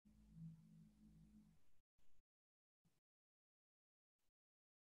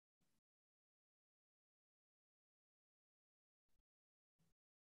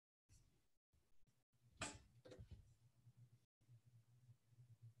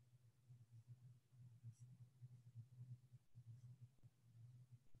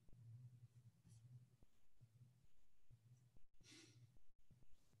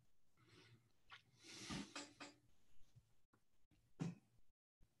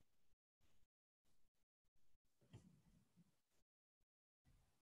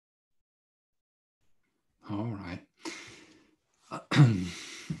All right.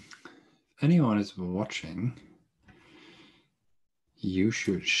 Anyone is watching, you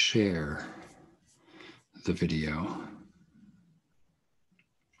should share the video.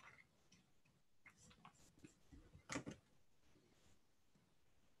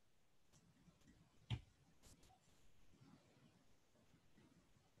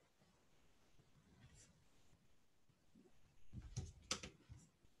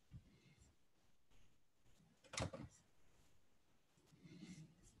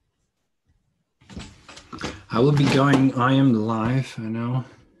 I will be going, I am live, I know.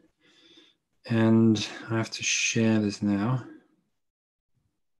 And I have to share this now.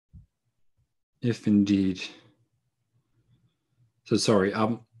 If indeed. So sorry,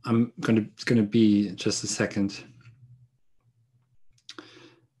 it's gonna be just a second.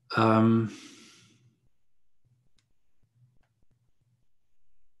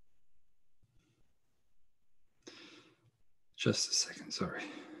 Just a second, sorry.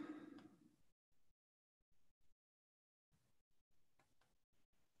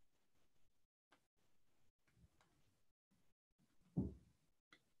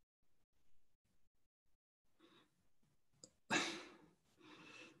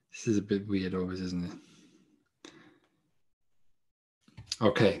 This is a bit weird always, isn't it?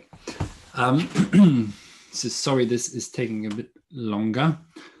 Okay. So sorry, this is taking a bit longer.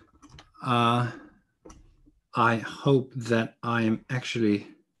 I hope that I am actually,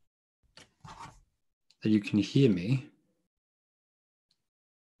 that you can hear me.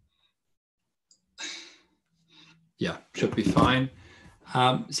 Yeah, should be fine.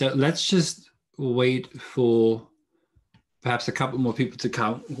 So let's just wait for perhaps a couple more people to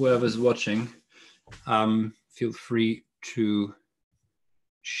come. Whoever's watching, feel free to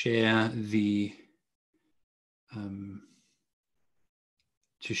share the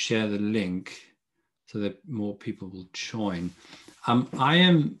link so that more people will join. I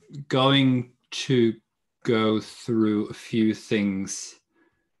am going to go through a few things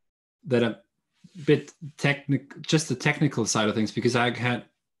that are a bit technical, just the technical side of things, because I had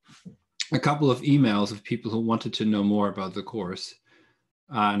a couple of emails of people who wanted to know more about the course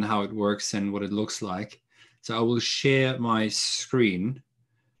and how it works and what it looks like. So I will share my screen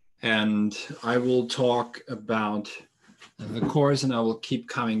and I will talk about the course and I will keep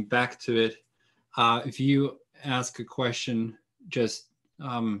coming back to it. If you ask a question, just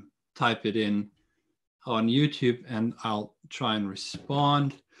type it in on YouTube and I'll try and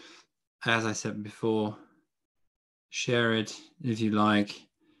respond. As I said before, share it if you like.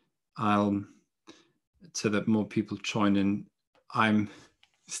 So that more people join in. I'm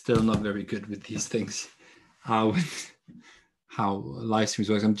still not very good with these things, with how live streams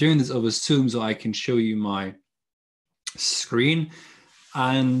work. I'm doing this over Zoom so I can show you my screen.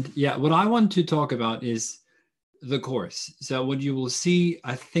 And yeah, what I want to talk about is the course. So what you will see,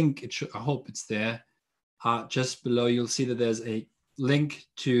 I think it should, I hope it's there. Just below, you'll see that there's a link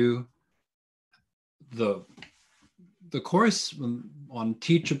to the course on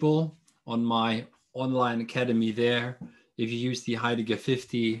Teachable on my online academy there. If you use the Heidegger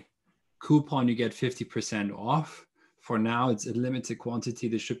 50 coupon, you get 50% off. For now, it's a limited quantity.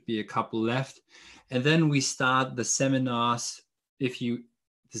 There should be a couple left. And then we start the seminars. If you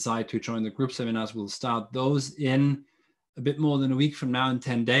decide to join the group seminars, we'll start those in a bit more than a week from now, in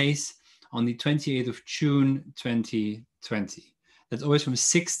 10 days, on the 28th of June, 2020. That's always from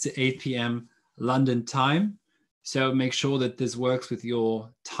 6 to 8 p.m. London time. So make sure that this works with your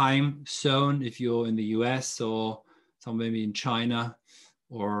time zone. If you're in the US or somewhere maybe in China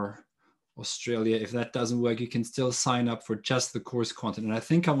or Australia, if that doesn't work, you can still sign up for just the course content. And I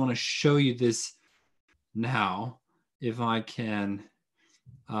think I want to show you this now, if I can,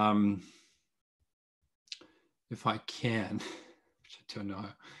 which I don't know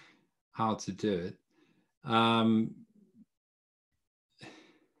how to do it.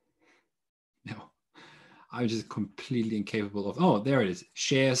 No, I'm just completely incapable of, oh, there it is,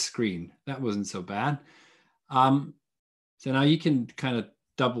 share screen. That wasn't so bad. So now you can kind of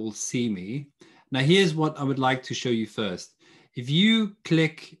double see me. Now here's what I would like to show you first. If you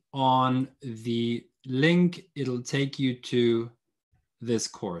click on the link, it'll take you to this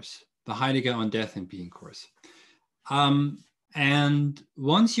course, the Heidegger on Death and Being course. And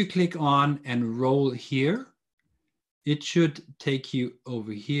once you click on enroll here, it should take you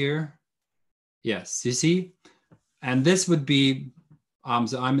over here. Yes, you see? And this would be,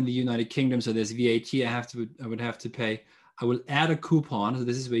 so I'm in the United Kingdom, so there's VAT I would have to pay. I will add a coupon. So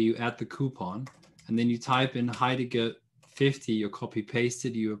this is where you add the coupon. And then you type in Heidegger 50, you copy paste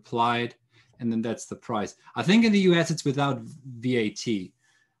it, you apply it, and then that's the price. I think in the US it's without VAT.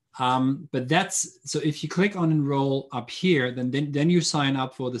 But that's, so if you click on enroll up here, then you sign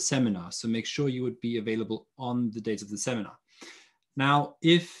up for the seminar. So make sure you would be available on the dates of the seminar. Now,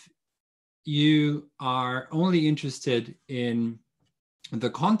 if you are only interested in the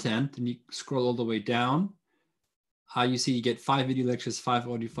content and you scroll all the way down, you see you get 5 video lectures, 5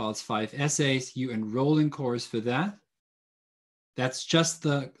 audio files, 5 essays. You enroll in course for that. That's just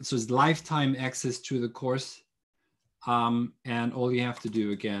so it's lifetime access to the course. And all you have to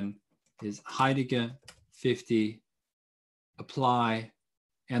do again is Heidegger 50, apply,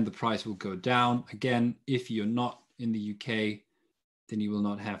 and the price will go down. Again, if you're not in the UK, then you will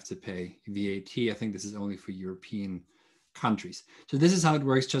not have to pay VAT. I think this is only for European countries. So this is how it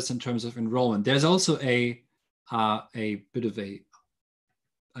works just in terms of enrollment. There's also a bit of a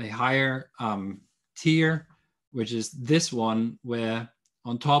higher tier, which is this one, where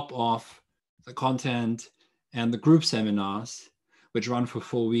on top of the content and the group seminars, which run for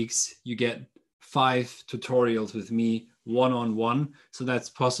 4 weeks, you get 5 tutorials with me one-on-one. So that's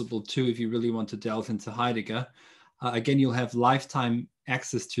possible too if you really want to delve into Heidegger. Again, you'll have lifetime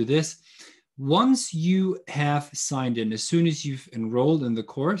access to this. Once you have signed in, as soon as you've enrolled in the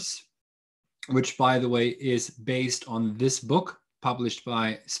course, which by the way is based on this book published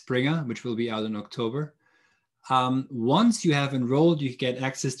by Springer, which will be out in October. Once you have enrolled, you get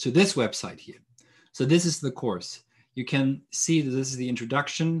access to this website here. So this is the course. You can see that this is the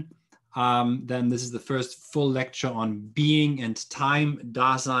introduction. Then this is the first full lecture on being and time,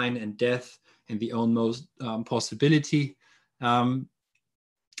 Dasein and death, and the almost possibility. And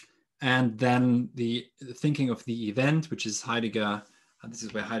then the thinking of the event, which is Heidegger. This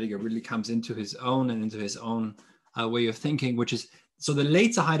is where Heidegger really comes into his own and into his own way of thinking, which is, so the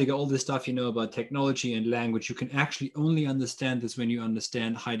later Heidegger, all this stuff you know about technology and language, you can actually only understand this when you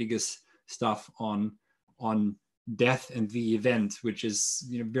understand Heidegger's stuff on death and the event, which is,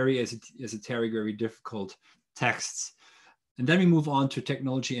 you know, very esoteric, very difficult texts. And then we move on to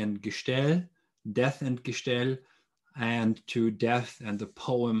technology and Gestell, death and Gestell, and to death and the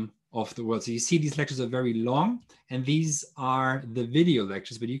poem of the world. So you see these lectures are very long, and these are the video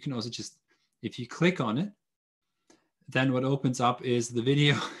lectures, but you can also just, if you click on it, then what opens up is the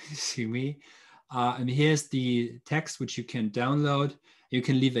video, you see me, and here's the text which you can download. You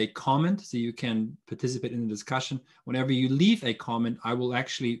can leave a comment, so you can participate in the discussion. Whenever you leave a comment, I will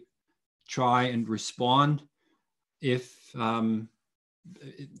actually try and respond if I've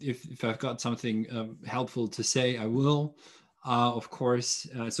got something helpful to say, I will. Of course,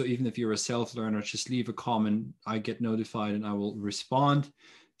 so even if you're a self-learner, just leave a comment, I get notified and I will respond.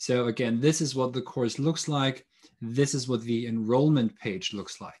 So again, this is what the course looks like. This is what the enrollment page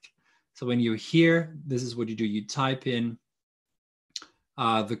looks like. So when you're here, this is what you do. You type in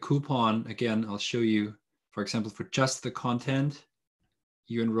the coupon. Again, I'll show you, for example, for just the content,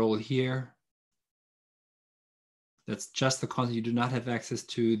 you enroll here. That's just the content. You do not have access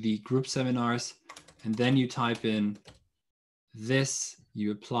to the group seminars. And then you type in this,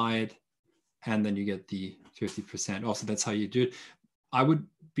 you apply it, and then you get the 50% off. So that's how you do it. I would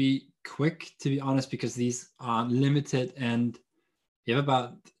be quick, to be honest, because these are limited, and you have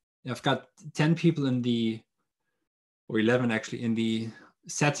I've got 10 people in or 11 actually, in the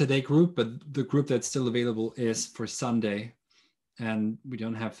Saturday group, but the group that's still available is for Sunday, and we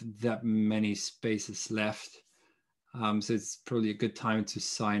don't have that many spaces left. So it's probably a good time to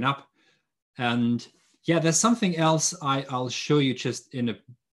sign up. And yeah, there's something else I'll show you just in a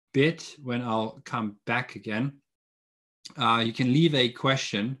bit when I'll come back again. You can leave a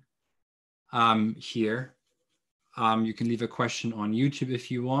question here. You can leave a question on YouTube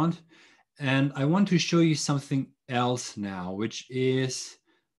if you want. And I want to show you something else now, which is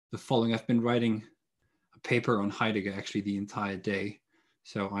the following. I've been writing a paper on Heidegger actually the entire day.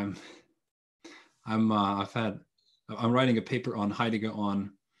 So I'm writing a paper on Heidegger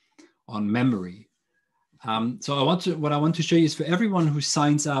on memory. So what I want to show you is, for everyone who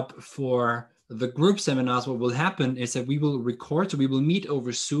signs up for the group seminars, what will happen is that we will record. So we will meet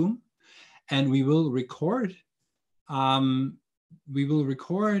over Zoom, and we will record.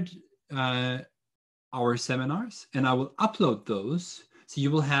 Our seminars, and I will upload those. So you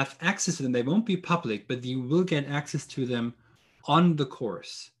will have access to them. They won't be public, but you will get access to them on the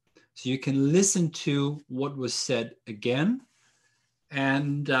course. So you can listen to what was said again,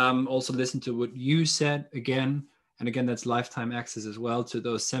 and also listen to what you said again. And again, that's lifetime access as well to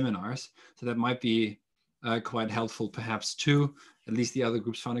those seminars. So that might be quite helpful perhaps too. At least the other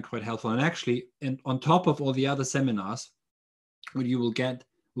groups found it quite helpful. And actually, on top of all the other seminars, what you will get,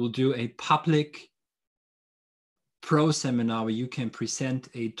 we'll do a public pro seminar where you can present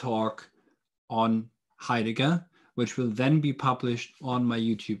a talk on Heidegger, which will then be published on my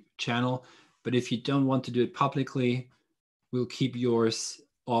YouTube channel. But if you don't want to do it publicly, we'll keep yours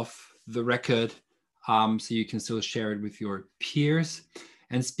off the record, so you can still share it with your peers.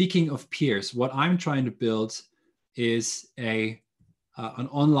 And speaking of peers, what I'm trying to build is an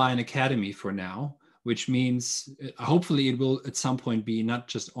online academy for now, which means hopefully it will at some point be not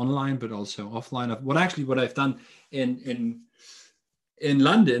just online, but also offline. What I've done in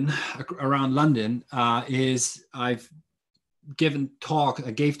London, around London, is I gave talks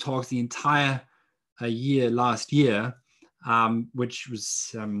the entire year last year, which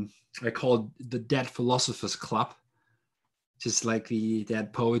was I called the Dead Philosophers Club, just like the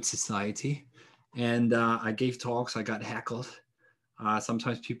Dead Poets Society. And I gave talks. I got heckled.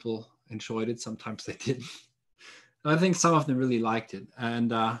 Sometimes people enjoyed it, sometimes they didn't. I think some of them really liked it.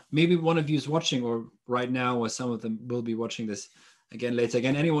 And maybe one of you is watching, or right now, or some of them will be watching this again later.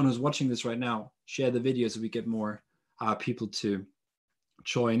 Again, anyone who's watching this right now, share the video so we get more people to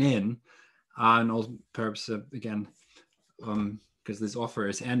join in. And also perhaps, again, because this offer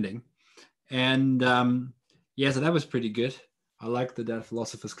is ending. And yeah, so that was pretty good. I like the Dead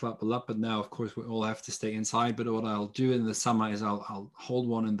Philosophers Club a lot, but now, of course, we all have to stay inside. But what I'll do in the summer is I'll hold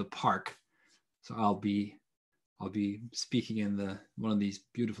one in the park. So I'll be speaking in one of these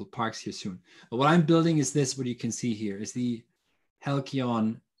beautiful parks here soon. But what I'm building is this, what you can see here, is the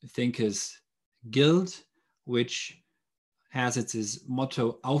Halcyon Thinkers Guild, which has its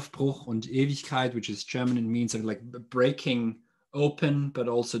motto Aufbruch und Ewigkeit, which is German and means like breaking open, but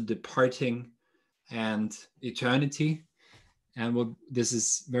also departing and eternity. And this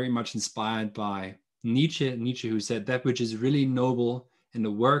is very much inspired by Nietzsche, who said that which is really noble in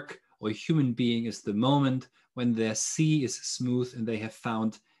the work or human being is the moment when their sea is smooth and they have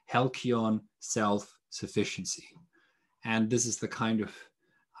found Halcyon self-sufficiency. And this is the kind of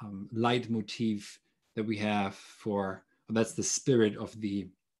leitmotif that we have that's the spirit of the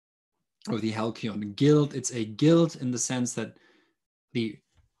Halcyon Guild. It's a guild in the sense that the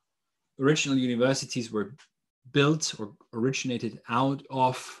original universities were built or originated out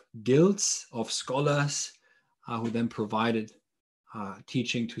of guilds of scholars who then provided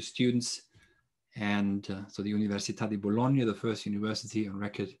teaching to students. And so the Università di Bologna, the first university on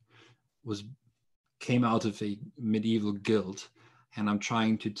record, came out of a medieval guild. And I'm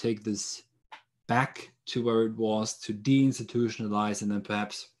trying to take this back to where it was, to deinstitutionalize and then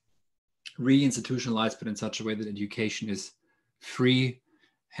perhaps reinstitutionalize, but in such a way that education is free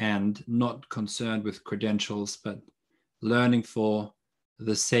and not concerned with credentials, but learning for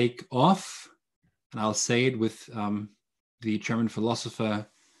the sake of, and I'll say it with the German philosopher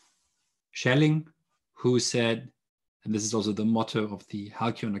Schelling, who said, and this is also the motto of the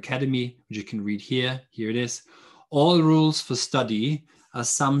Halcyon Academy, which you can read here. Here it is. All rules for study are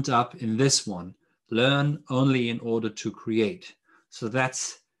summed up in this one: learn only in order to create. So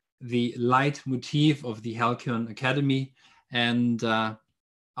that's the leitmotif of the Halcyon Academy. And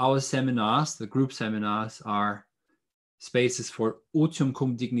our seminars, the group seminars, are spaces for otium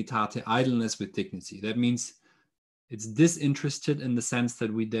cum dignitate, idleness with dignity. That means it's disinterested in the sense that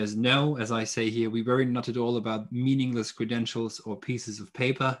there's no, as I say here, we worry not at all about meaningless credentials or pieces of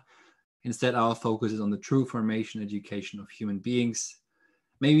paper. Instead, our focus is on the true formation, education of human beings,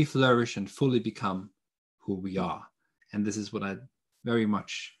 maybe flourish and fully become who we are. And this is what I very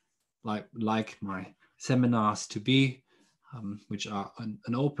much like my seminars to be, which are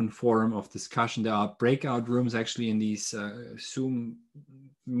an open forum of discussion. There are breakout rooms actually in these Zoom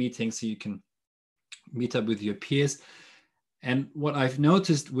meetings, so you can meet up with your peers. And what I've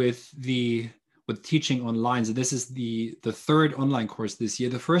noticed with teaching online, so this is the third online course this year.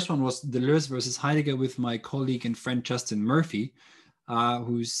 The first one was Deleuze versus Heidegger with my colleague and friend Justin Murphy,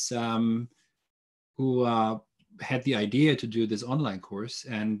 who had the idea to do this online course,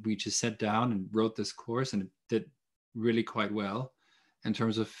 and we just sat down and wrote this course, and it did really quite well. In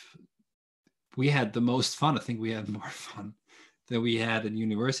terms of, we had the most fun. I think we had more fun than we had in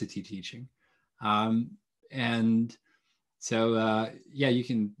university teaching. And so yeah, you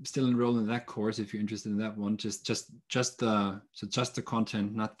can still enroll in that course if you're interested in that one. Just the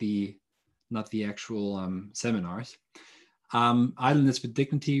content, not the actual seminars. Idleness with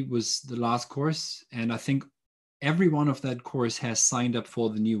Dignity was the last course, and I think everyone of that course has signed up for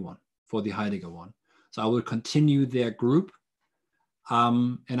the new one, for the Heidegger one. So I will continue their group,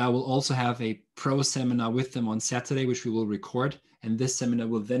 and I will also have a pro seminar with them on Saturday, which we will record, and this seminar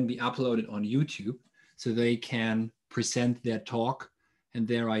will then be uploaded on YouTube, so they can present their talk and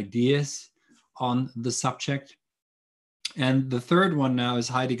their ideas on the subject. And the third one now is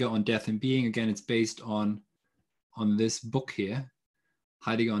Heidegger on Death and Being. Again, it's based on this book here,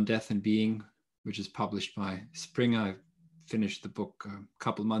 Heidegger on Death and Being, which is published by Springer. I finished the book a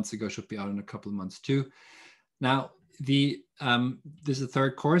couple of months ago, should be out in a couple of months too. Now, this is the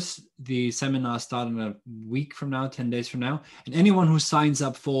third course. The seminar starts in a week from now, 10 days from now. And anyone who signs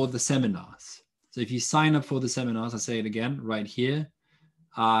up for the seminars, so if you sign up for the seminars, I'll say it again, right here,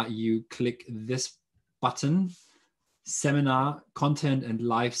 you click this button, seminar content and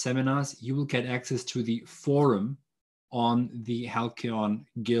live seminars, you will get access to the forum on the Halcyon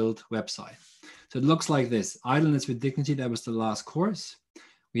Guild website. So it looks like this: Idleness with Dignity, that was the last course.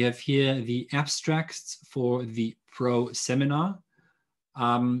 We have here the abstracts for the pro seminar.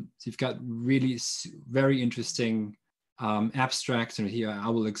 So you've got really very interesting abstracts, and here I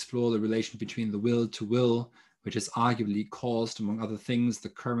will explore the relation between the will to will, which is arguably caused, among other things, the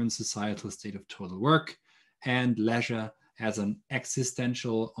current societal state of total work, and leisure as an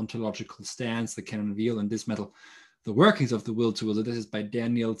existential ontological stance that can reveal and dismantle the workings of the will to will. So this is by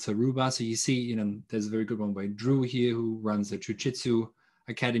Daniel Taruba. So you see, there's a very good one by Drew here, who runs the Jiu-Jitsu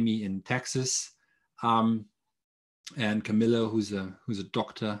Academy in Texas, and Camilo, who's a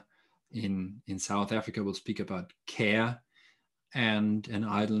doctor in South Africa, will speak about care and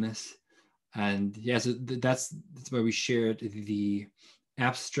idleness. And yeah, so that's where we shared the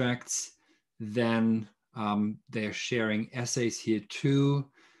abstracts. Then they're sharing essays here too.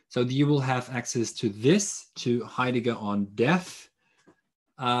 So you will have access to this, to Heidegger on Death.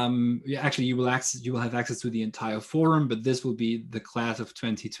 Actually, you will have access to the entire forum, but this will be the class of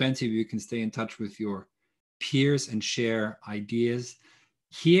 2020, where you can stay in touch with your peers and share ideas.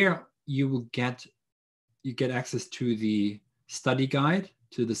 Here you get access to the study guide,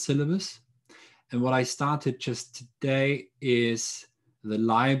 to the syllabus. And what I started just today is the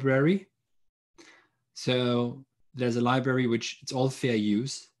library. So there's a library, which it's all fair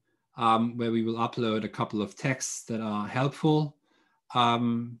use, where we will upload a couple of texts that are helpful.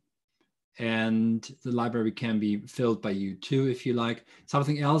 And the library can be filled by you too, if you like.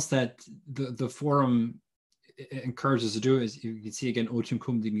 Something else that the forum encourages to do is, you can see again, Otium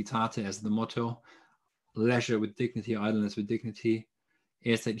cum dignitate as the motto, leisure with dignity, idleness with dignity,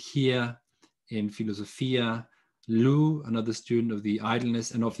 is that here in Philosophia, Lou, another student of the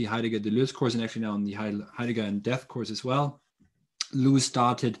idleness and of the Heidegger Deleuze course, and actually now in the Heidegger and Death course as well, Lou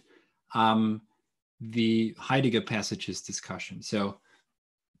started the Heidegger passages discussion. So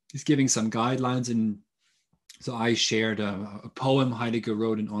he's giving some guidelines, and so I shared a poem Heidegger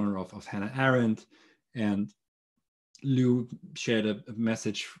wrote in honor of Hannah Arendt, and Lou shared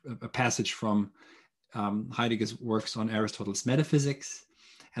a passage from Heidegger's works on Aristotle's metaphysics,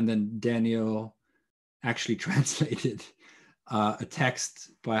 and then Daniel actually translated a text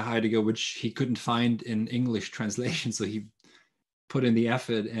by Heidegger which he couldn't find in English translation, so he put in the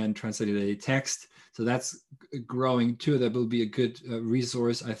effort and translated a text. So that's growing too. That will be a good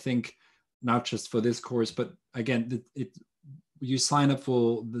resource, I think, not just for this course, but again, you sign up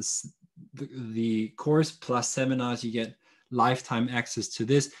for the course plus seminars, you get lifetime access to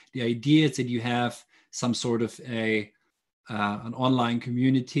this. The idea is that you have some sort of an online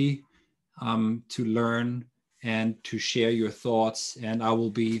community to learn and to share your thoughts, and I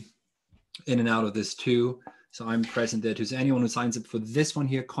will be in and out of this too. So I'm present there too. So anyone who signs up for this one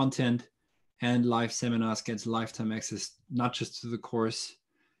here, content and live seminars, gets lifetime access, not just to the course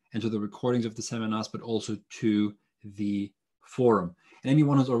and to the recordings of the seminars, but also to the forum. And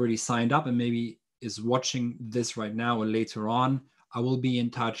anyone who's already signed up and maybe is watching this right now or later on, I will be in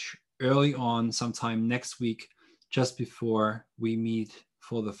touch early on sometime next week, just before we meet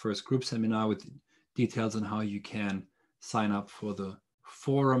for the first group seminar, with details on how you can sign up for the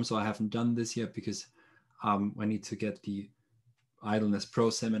forum. So I haven't done this yet because I need to get the Idleness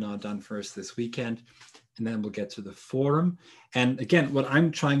Pro seminar done first this weekend, and then we'll get to the forum. And again, what I'm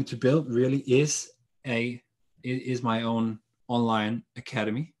trying to build really is my own online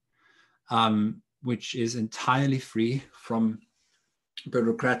academy, which is entirely free from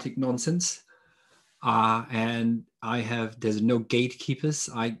bureaucratic nonsense. And there's no gatekeepers.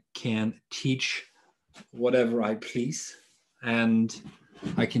 I can teach whatever I please, and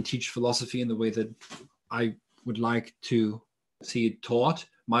I can teach philosophy in the way that I would like to see it taught.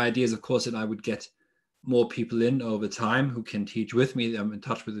 My idea is, of course, that I would get more people in over time who can teach with me. I'm in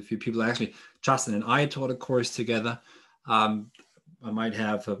touch with a few people. Actually, Justin and I taught a course together. I might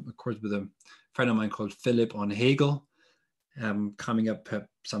have a course with a friend of mine called Philip on Hegel, coming up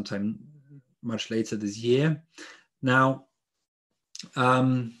sometime much later this year. Now,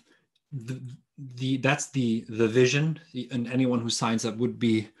 that's the vision, and anyone who signs up would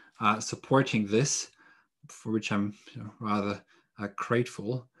be supporting this, for which I'm rather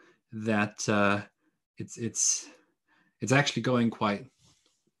grateful that it's actually going quite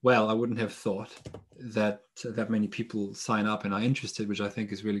well, I wouldn't have thought that that many people sign up and are interested, which I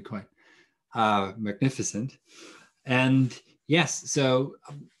think is really quite magnificent. And yes, so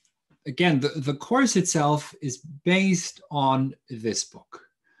again, the course itself is based on this book,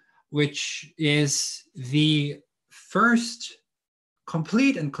 which is the first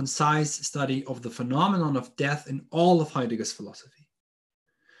complete and concise study of the phenomenon of death in all of Heidegger's philosophy.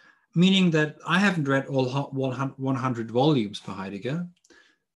 Meaning that I haven't read all 100 volumes by Heidegger,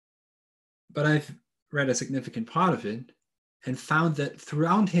 but I've read a significant part of it and found that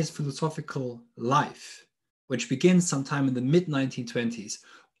throughout his philosophical life, which begins sometime in the mid-1920s,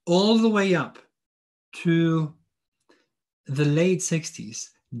 all the way up to the late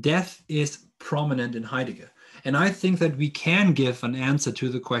 60s, death is prominent in Heidegger. And I think that we can give an answer to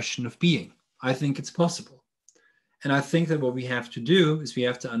the question of being. I think it's possible. And I think that what we have to do is we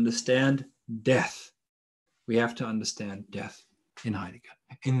have to understand death. We have to understand death in Heidegger.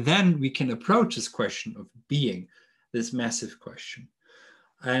 And then we can approach this question of being, this massive question.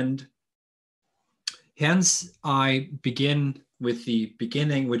 And hence I begin with the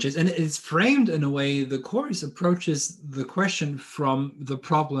beginning, which is, and it's framed in a way, the course approaches the question from the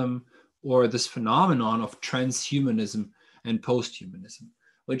problem or this phenomenon of transhumanism and posthumanism,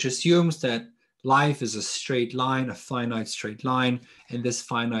 which assumes that life is a straight line, a finite straight line, and this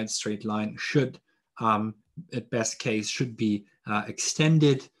finite straight line should, at best case, should be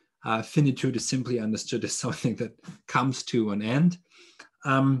extended. Finitude is simply understood as something that comes to an end.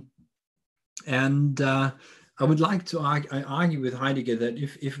 I would like to argue with Heidegger that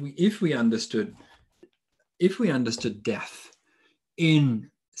if we understood death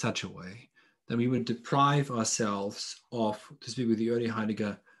in such a way, then we would deprive ourselves of, to speak with the early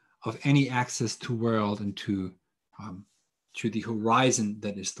Heidegger, of any access to world and to the horizon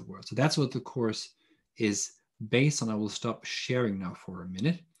that is the world. So that's what the course is based on. I will stop sharing now for a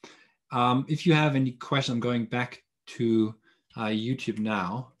minute. If you have any questions, I'm going back to YouTube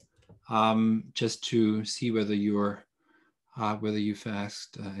now, just to see whether you've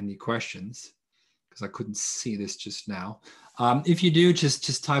asked any questions, because I couldn't see this just now. If you do,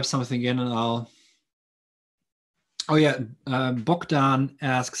 just type something in and I'll. Oh yeah, Bogdan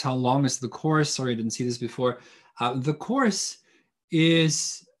asks, how long is the course? Sorry, I didn't see this before. The course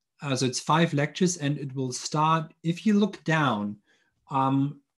is, so it's 5 lectures, and it will start, if you look down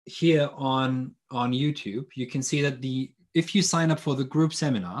here on YouTube, you can see that if you sign up for the group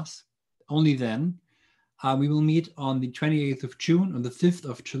seminars, only then, we will meet on the 28th of June, on the 5th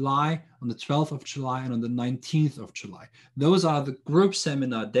of July, on the 12th of July, and on the 19th of July. Those are the group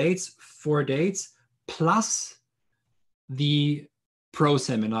seminar dates, 4 dates, plus the pro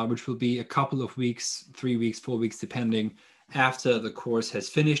seminar, which will be a couple of weeks, 3 weeks, 4 weeks, depending, after the course has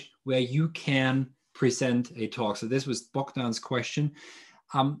finished, where you can present a talk. So this was Bogdan's question.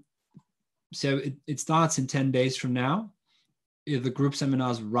 So it starts in 10 days from now. The group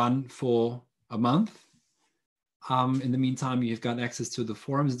seminars run for a month. In the meantime, you've got access to the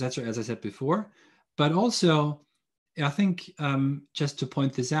forums, etc., as I said before. But also, I think, just to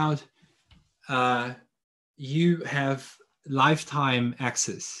point this out, you have lifetime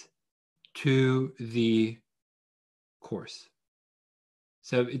access to the course.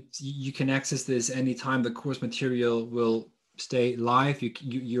 So you can access this anytime. The course material will stay live.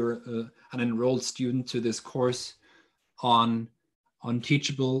 You're an enrolled student to this course on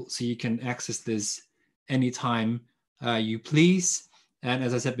Teachable, so you can access this anytime you please. And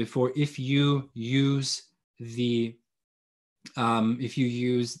as I said before, if you use the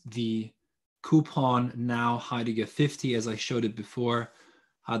coupon now Heidegger 50, as I showed it before,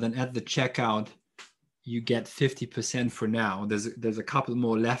 then at the checkout you get 50% for now. There's a couple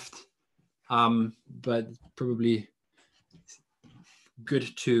more left, but probably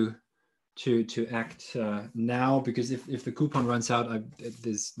good to act now, because if the coupon runs out,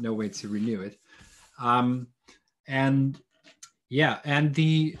 there's no way to renew it.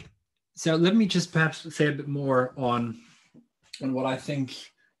 So let me just perhaps say a bit more on what I think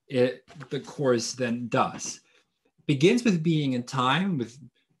the course then does. It begins with being in time, with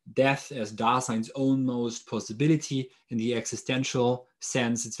death as Dasein's own most possibility. In the existential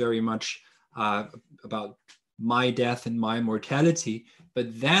sense, it's very much about my death and my mortality.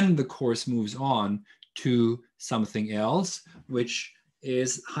 But then the course moves on to something else, which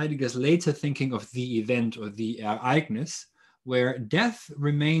is Heidegger's later thinking of the event or the Ereignis, where death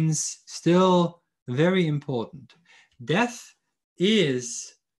remains still very important. Death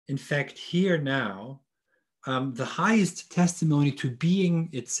is, in fact, here now, the highest testimony to being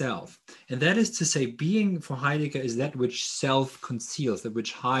itself. And that is to say, being for Heidegger is that which self conceals, that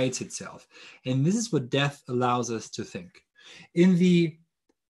which hides itself. And this is what death allows us to think. In the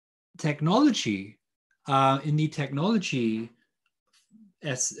technology, in the technology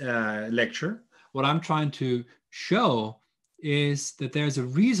lecture, what I'm trying to show is that there's a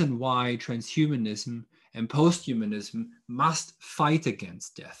reason why transhumanism and posthumanism must fight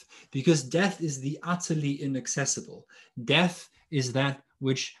against death, because death is the utterly inaccessible. Death is that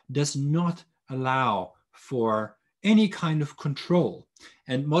which does not allow for any kind of control.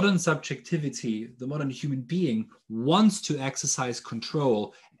 And modern subjectivity, the modern human being, wants to exercise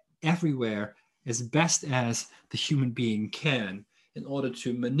control everywhere as best as the human being can in order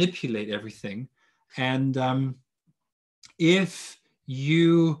to manipulate everything. And if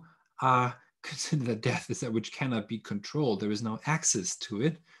you consider that death is that which cannot be controlled, there is no access to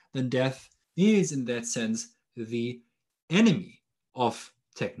it, then death is, in that sense, the enemy of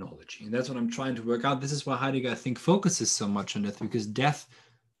technology. And that's what I'm trying to work out. This is why Heidegger, I think, focuses so much on death, because death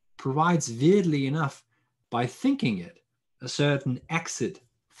provides, weirdly enough, by thinking it, a certain exit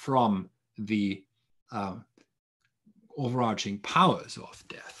from the overarching powers of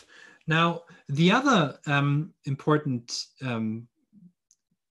death. Now, the other important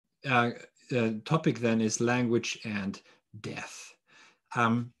topic then is language and death.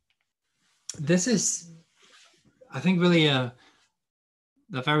 This is, I think, really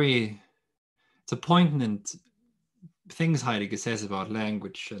it's a poignant things Heidegger says about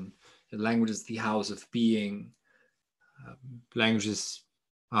language, and language is the house of being. Language is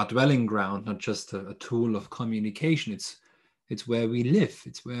our dwelling ground, not just a tool of communication. It's where we live.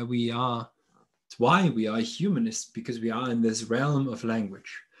 It's where we are. It's why we are humanists, because we are in this realm of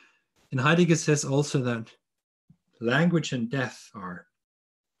language. And Heidegger says also that language and death are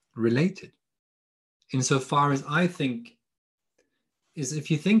related. Insofar as I think is,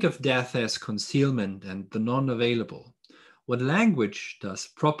 if you think of death as concealment and the non-available, what language does,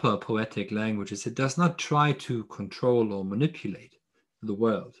 proper poetic language, is it does not try to control or manipulate the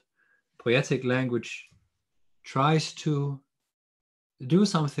world. Poetic language tries to do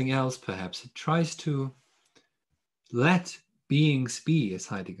something else, perhaps. It tries to let beings be, as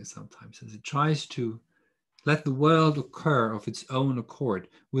Heidegger sometimes says. It tries to let the world occur of its own accord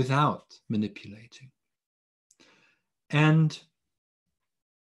without manipulating. And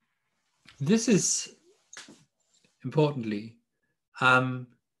this is, importantly, the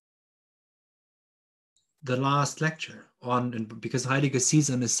last lecture on, because Heidegger sees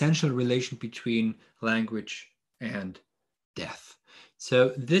an essential relation between language and death.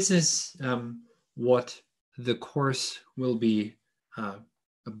 So this is what the course will be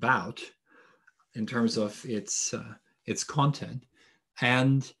about in terms of its content.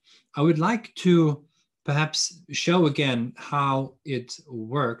 And I would like to perhaps show again how it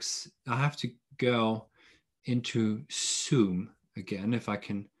works. I have to go into Zoom again, if I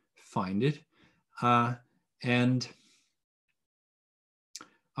can find it. And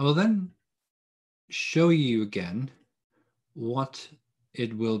I will then show you again what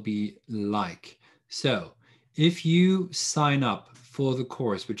it will be like. So if you sign up for the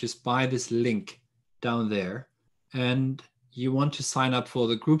course, which is by this link down there, and you want to sign up for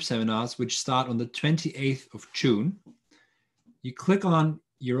the group seminars, which start on the 28th of June, you click on,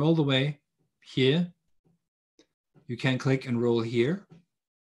 you're all the way here. You can click enroll here.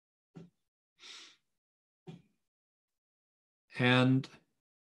 And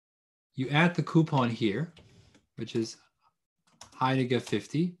you add the coupon here, which is Heidegger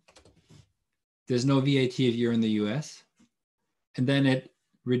 50. There's no VAT if you're in the US. And then it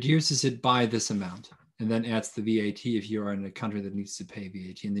reduces it by this amount, and then adds the VAT if you are in a country that needs to pay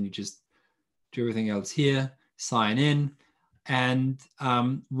VAT. And then you just do everything else here, sign in. And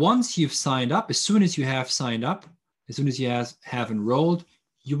once you've signed up, as soon as you have signed up, as soon as you have enrolled,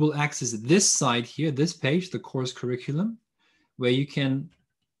 you will access this site here, this page, the course curriculum, where you can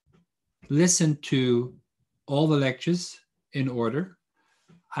listen to all the lectures in order.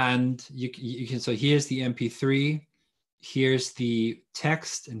 And you can, so here's the MP3, here's the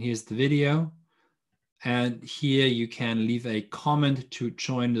text, and here's the video. And here you can leave a comment to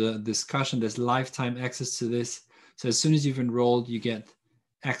join the discussion. There's lifetime access to this. So as soon as you've enrolled, you get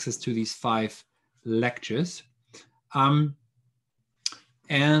access to these 5 lectures. And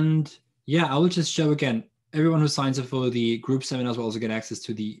yeah, I will just show again, everyone who signs up for the group seminars will also get access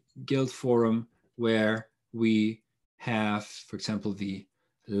to the Guild Forum, where we have, for example, the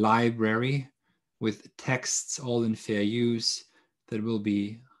library with texts all in fair use that will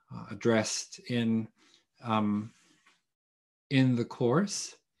be addressed in the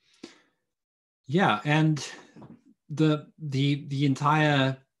course. Yeah, and the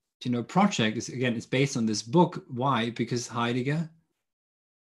entire project is based on this book. Why? Because Heidegger,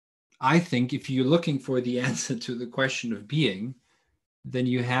 I think, if you're looking for the answer to the question of being, then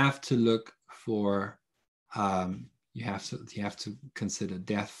you have to look for you have to consider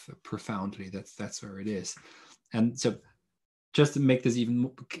death profoundly. That's where it is. And so, just to make this even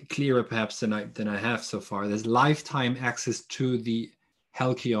clearer, perhaps than I have so far, there's lifetime access to the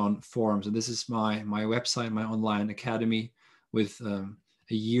Halcyon forums, and this is my website, my online academy, with a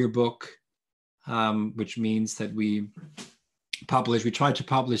yearbook, which means that we try to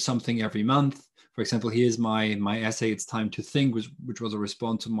publish something every month. For example, here's my essay, It's Time to Think, which was a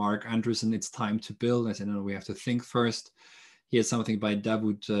response to Mark Andreessen, It's Time to Build. I said, no, we have to think first. Here's something by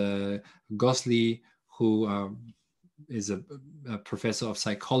Davut Gosli, who is a professor of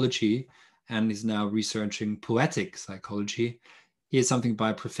psychology and is now researching poetic psychology. Here's something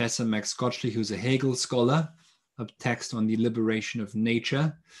by Professor Max Gottschalk, who's a Hegel scholar, a text on the liberation of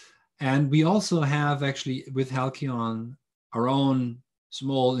nature. And we also have, actually, with Halcyon, our own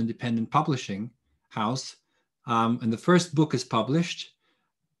small independent publishing house. And the first book is published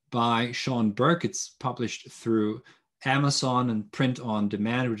by Sean Burke. It's published through Amazon and print on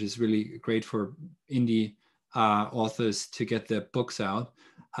demand, which is really great for indie authors to get their books out.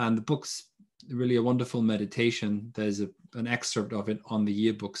 And the book's really a wonderful meditation. There's an excerpt of it on the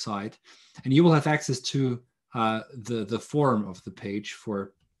yearbook site. And you will have access to the forum of the page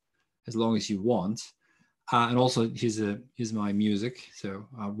for as long as you want. And also, here's my music. So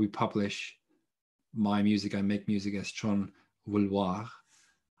we publish my music. I make music as John Vouloir.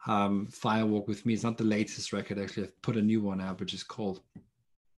 Firewalk with Me is not the latest record. Actually, I've put a new one out, which is called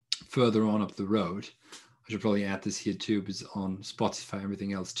Further On Up the Road. I should probably add this here too, but it's on Spotify,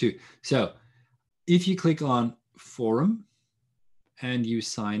 everything else too. So if you click on forum and you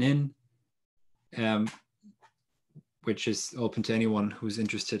sign in, which is open to anyone who's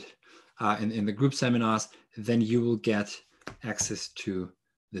interested in the group seminars, then you will get access to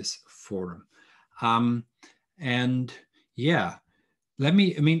this forum. And yeah,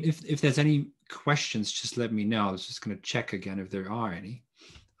 if there's any questions, just let me know. I was just going to check again if there are any.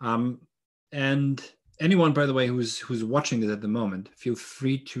 And anyone, by the way, who's watching this at the moment, feel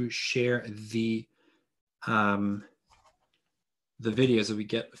free to share the video so we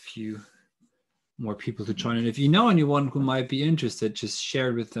get a few more people to join. And if you know anyone who might be interested, just share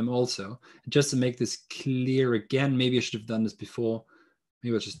it with them also. Just to make this clear again, maybe I should have done this before.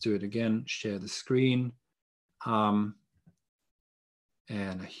 Maybe I'll just do it again. Share the screen. And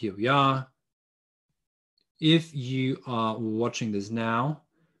here we are. If you are watching this now,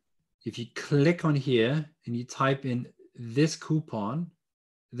 if you click on here and you type in this coupon,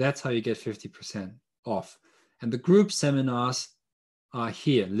 that's how you get 50% off. And the group seminars are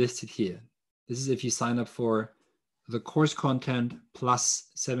here, listed here. This is if you sign up for the course content plus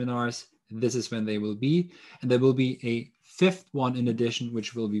seminars. This is when they will be. And there will be a fifth one in addition,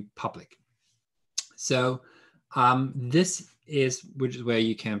 which will be public. So this is where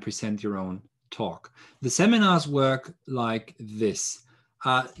you can present your own talk. The seminars work like this.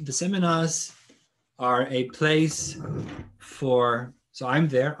 The seminars are a place so I'm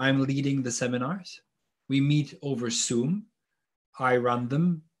there, I'm leading the seminars. We meet over Zoom. I run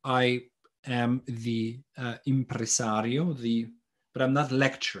them. I am the impresario, but I'm not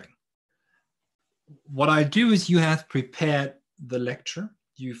lecturing. What I do is you have prepared the lecture.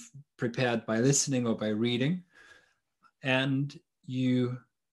 You've prepared by listening or by reading, and you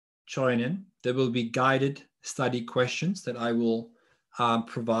join in. There will be guided study questions that I will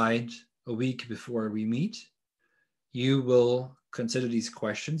provide a week before we meet. You will consider these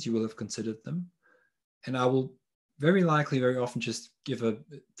questions. You will have considered them. And I will very likely, very often, just give a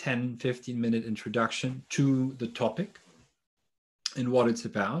 10, 15-minute introduction to the topic and what it's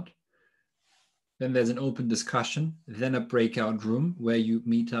about. Then there's an open discussion, then a breakout room where you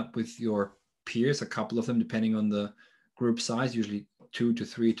meet up with your peers, a couple of them, depending on the group size, usually 2 to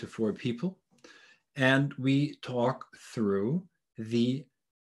 3 to 4 people. And we talk through these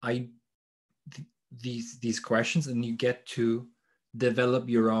questions, and you get to develop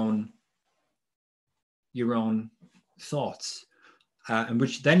your own thoughts, and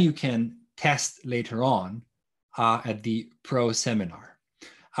which then you can test later on at the pro seminar.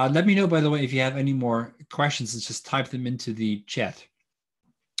 Let me know, by the way, if you have any more questions, and just type them into the chat.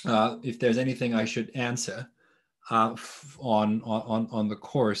 If there's anything I should answer on the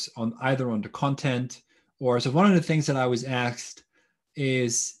course, either on the content or so. One of the things that I was asked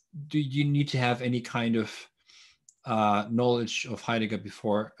is, do you need to have any kind of knowledge of Heidegger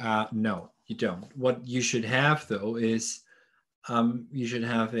before? No, you don't. What you should have, though, is you should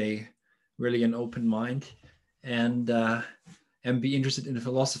have really an open mind and be interested in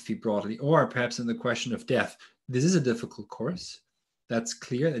philosophy broadly, or perhaps in the question of death. This is a difficult course. That's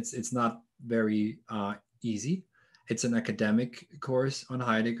clear. It's not very easy. It's an academic course on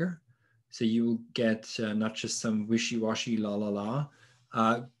Heidegger. So you will get not just some wishy-washy la la la,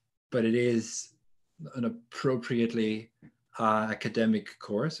 but it is an appropriately academic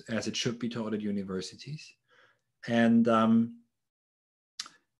course, as it should be taught at universities. And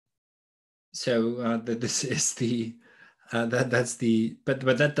this is the that's the but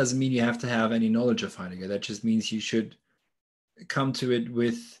that doesn't mean you have to have any knowledge of Heidegger. That just means you should come to it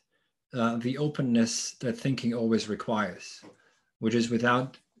with the openness that thinking always requires, which is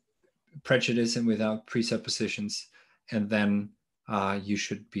without prejudice and without presuppositions. And then you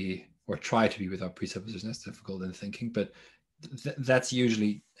should be, or try to be, without presuppositions. That's difficult in thinking, but that's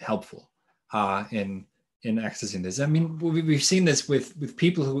usually helpful in accessing this. I mean, we've seen this with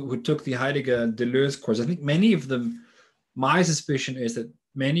people who took the Heidegger Deleuze course. I think many of them, my suspicion is that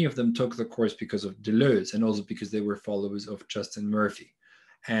many of them took the course because of Deleuze, and also because they were followers of Justin Murphy.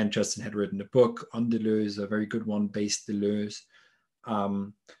 And Justin had written a book on Deleuze, a very good one, based Deleuze.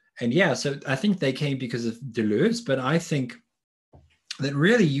 And yeah, so I think they came because of Deleuze, but I think that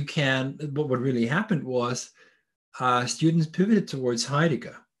really what really happened was students pivoted towards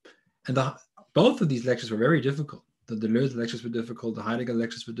Heidegger. And both of these lectures were very difficult. The Deleuze lectures were difficult, the Heidegger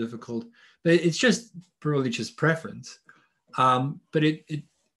lectures were difficult, but it's just probably just preference. But it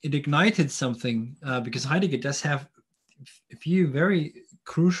ignited something because Heidegger does have a few very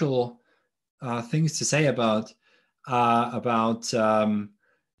crucial things to say about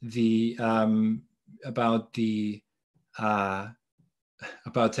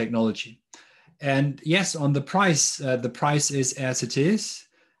technology. And yes, on the price is as it is.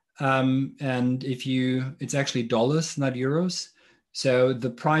 And it's actually dollars, not euros. So the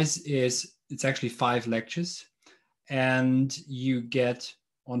price it's actually 5 lectures. And you get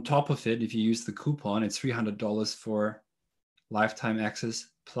on top of it, if you use the coupon, it's $300 for lifetime access,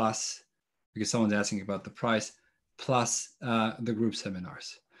 plus, because someone's asking about the price, plus the group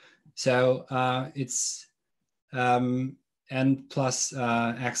seminars. So it's, and plus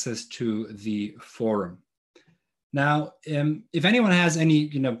access to the forum. Now, if anyone has any,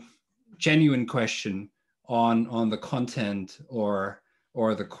 genuine question on the content or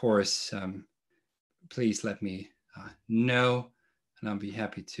the course, please let me know, and I'll be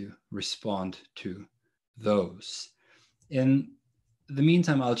happy to respond to those. In the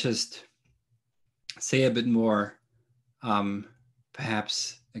meantime, I'll just say a bit more,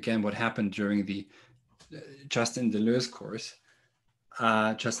 perhaps, again, what happened during the Justin Deleuze course,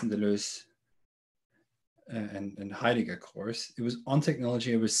 Justin Deleuze and Heidegger course. It was on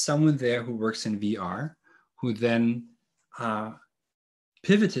technology. It was someone there who works in VR, who then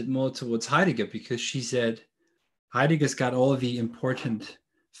pivoted more towards Heidegger, because she said, Heidegger's got all the important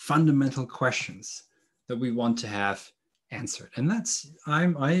fundamental questions that we want to have answered. And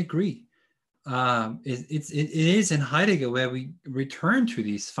I agree. It is in Heidegger where we return to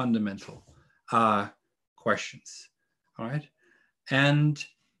these fundamental questions, all right? And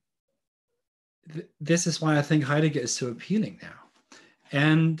this is why I think Heidegger is so appealing now.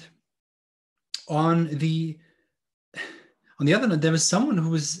 And on the other hand, there was someone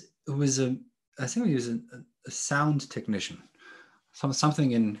who was I think he was a sound technician,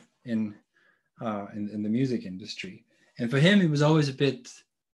 something in the music industry. And for him, it was always a bit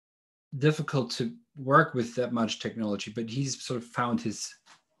difficult to work with that much technology, but he's sort of found his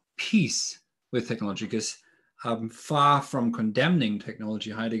peace with technology, because far from condemning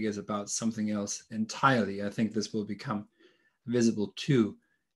technology, Heidegger is about something else entirely. I think this will become visible too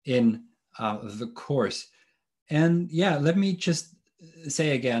in the course. And yeah, let me just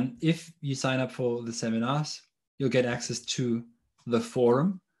say again, if you sign up for the seminars, you'll get access to the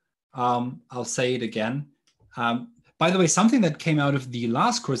forum. I'll say it again. By the way, something that came out of the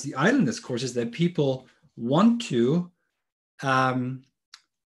last course, the idleness course, is that people wanted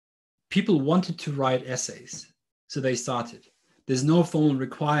to write essays. So they started. There's no formal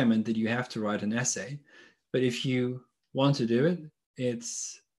requirement that you have to write an essay, but if you want to do it,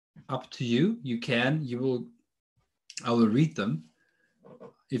 it's up to you. You can, I will read them.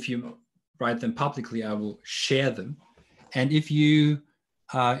 If you write them publicly, I will share them. And if you,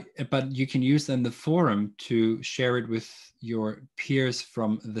 but you can use then the forum to share it with your peers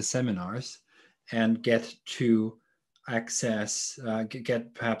from the seminars and get to access,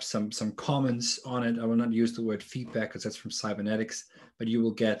 get perhaps some comments on it. I will not use the word feedback because that's from cybernetics, but you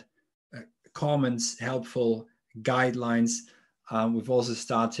will get comments, helpful guidelines. We've also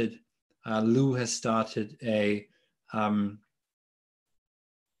started, Lou has started one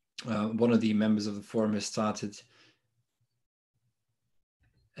of the members of the forum has started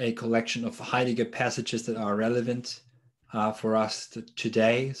a collection of Heidegger passages that are relevant for us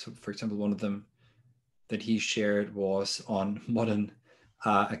today. So, for example, one of them that he shared was on modern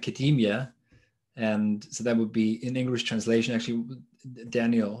academia. And so that would be in English translation. Actually,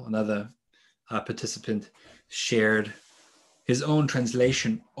 Daniel, another participant, shared his own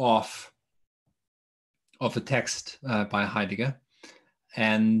translation of a text by Heidegger.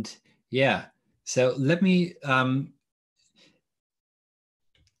 And yeah, so let me know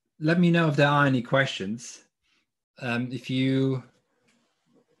if there are any questions. If you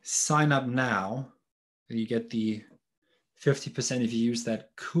sign up now, you get the 50% if you use that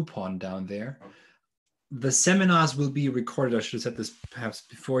coupon down there. The seminars will be recorded. I should have said this perhaps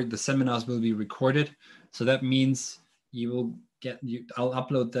before. The seminars will be recorded. So that means you will I'll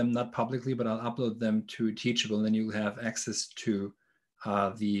upload them, not publicly, but I'll upload them to Teachable, and then you'll have access to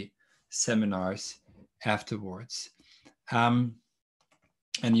the seminars afterwards. And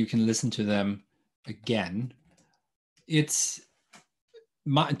you can listen to them again. It's,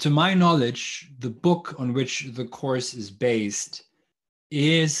 to my knowledge, the book on which the course is based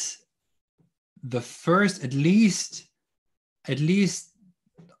is the first, at least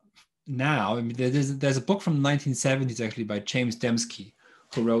now. I mean, there's a book from the 1970s actually by James Dembski,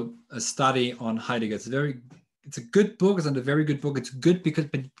 who wrote a study on Heidegger. It's a good book. It's a very good book. It's good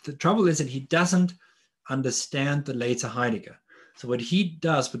but the trouble is that he doesn't understand the later Heidegger. So what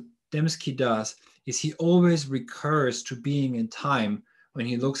Dembski does is he always recurs to being in time when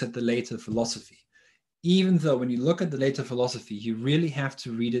he looks at the later philosophy. Even though when you look at the later philosophy, you really have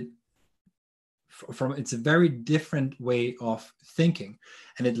to read it it's a very different way of thinking,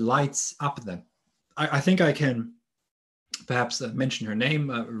 and it lights up them. I think I can perhaps mention her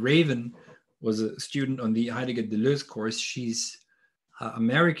name. Raven was a student on the Heidegger Deleuze course. She's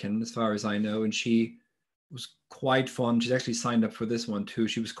American as far as I know, and she was quite fond. She's actually signed up for this one too.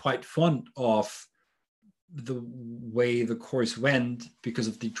 She was quite fond of the way the course went because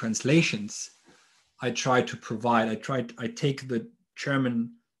of the translations I tried to provide. I take the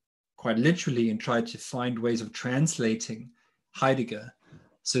German quite literally and try to find ways of translating Heidegger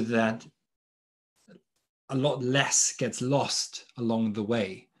so that a lot less gets lost along the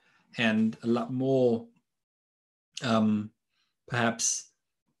way, and a lot more perhaps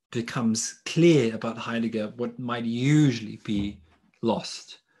becomes clear about Heidegger, what might usually be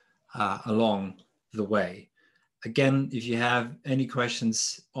lost along the way. Again, if you have any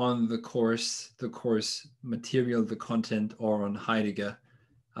questions on the course material, the content, or on Heidegger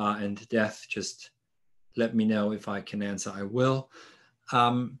and death, just let me know. If I can answer, I will.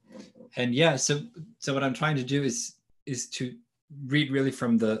 And yeah, so what I'm trying to do is to read really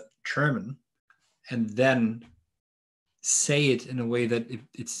from the German and then say it in a way that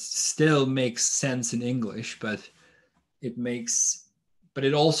it still makes sense in English, but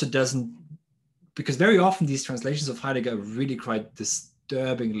it also doesn't, because very often these translations of Heidegger are really quite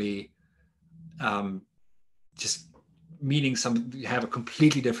disturbingly just meaning have a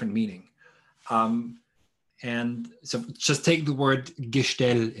completely different meaning. And so just take the word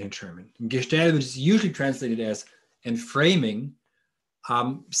Gestell in German. Gestell, which is usually translated as enframing,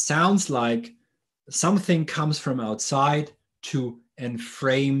 sounds like something comes from outside to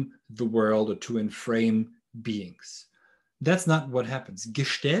enframe the world or to enframe beings. That's not what happens.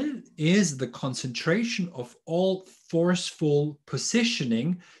 Gestell is the concentration of all forceful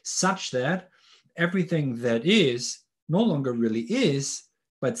positioning such that everything that is no longer really is,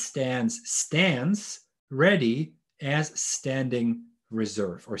 but stands ready as standing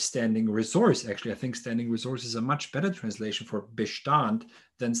reserve, or standing resource. Actually, I think standing resource is a much better translation for Bestand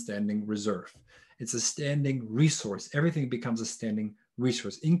than standing reserve. It's a standing resource. Everything becomes a standing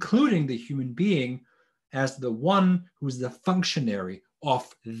resource, including the human being as the one who's the functionary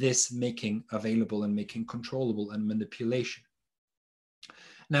of this making available and making controllable and manipulation.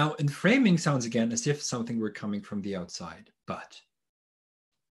 Now, enframing sounds again as if something were coming from the outside, but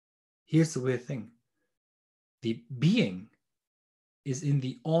here's the weird thing. The being is in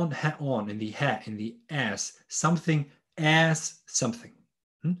the in the as, something as something.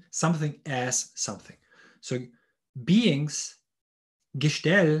 Something as something. So beings,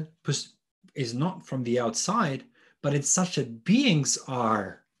 Gestell, is not from the outside, but it's such that beings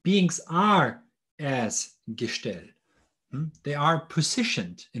are as Gestell. They are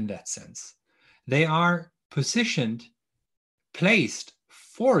positioned in that sense. They are positioned, placed,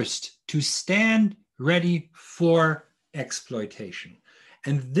 forced to stand ready for exploitation.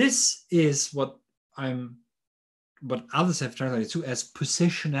 And this is what others have translated to as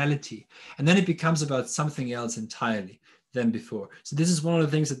positionality. And then it becomes about something else entirely than before. So this is one of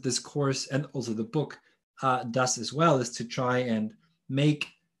the things that this course and also the book does as well, is to try and make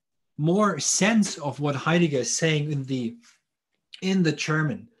more sense of what Heidegger is saying in the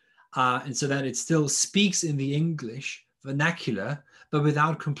German. and so that it still speaks in the English vernacular, but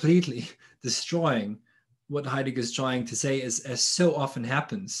without completely destroying what Heidegger is trying to say, as so often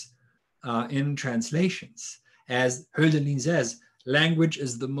happens in translations. As Hölderlin says, language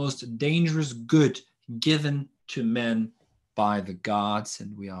is the most dangerous good given to men by the gods,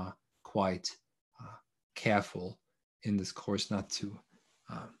 and we are quite careful in this course not to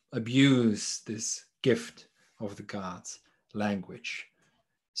abuse this gift of the gods, language.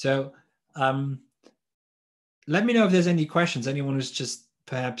 So let me know if there's any questions. Anyone who's just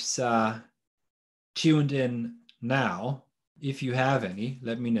perhaps tuned in now, if you have any,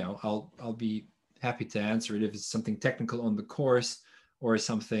 let me know. I'll be happy to answer it if it's something technical on the course or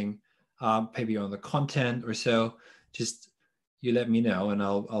something maybe on the content or so. Just you let me know, and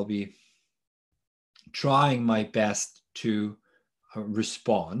I'll be trying my best to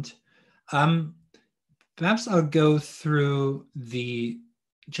respond. Perhaps I'll go through the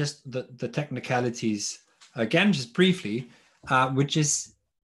technicalities again, just briefly, which is,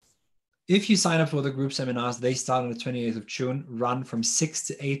 if you sign up for the group seminars, they start on the 28th of June, run from 6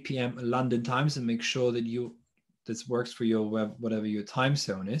 to 8 p.m. London times, and make sure that this works for your whatever your time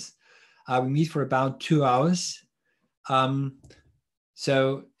zone is. We meet for about 2 hours. And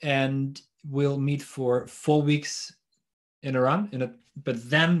we'll meet for 4 weeks in a run, but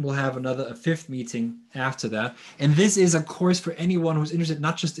then we'll have a fifth meeting after that. And this is a course for anyone who's interested,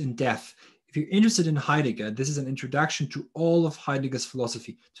 not just in death. If you're interested in Heidegger, this is an introduction to all of Heidegger's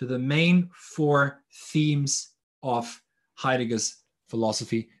philosophy, to the main 4 themes of Heidegger's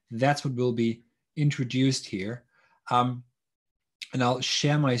philosophy. That's what will be introduced here. And I'll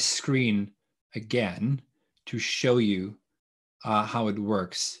share my screen again to show you how it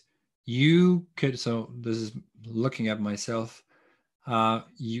works. You could, so this is looking at myself,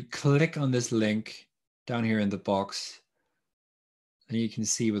 you click on this link down here in the box, and you can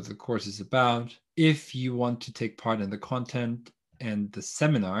see what the course is about. If you want to take part in the content and the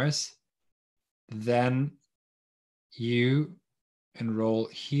seminars, then you enroll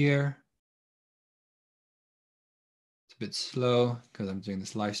here. It's a bit slow because I'm doing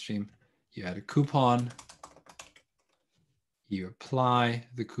this live stream. You add a coupon, you apply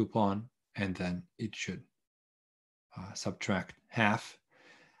the coupon, and then it should subtract half,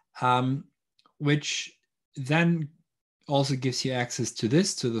 which then also gives you access to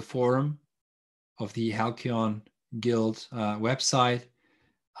the forum of the Halcyon Guild website,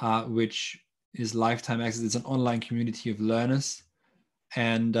 which is lifetime access. It's an online community of learners,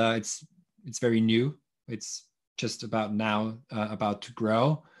 and it's very new. It's just about now about to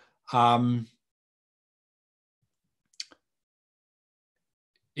grow.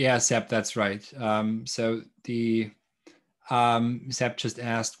 Yeah, Seb, that's right. So the Seb just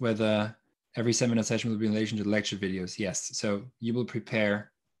asked whether every seminar session will be in relation to the lecture videos. Yes, so you will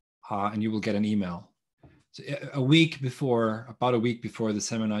prepare and you will get an email. So about a week before the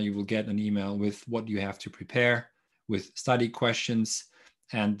seminar, you will get an email with what you have to prepare, with study questions,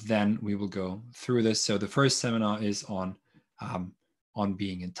 and then we will go through this. So the first seminar is on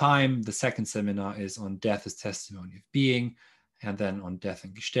being in time. The second seminar is on death as testimony of being, and then on death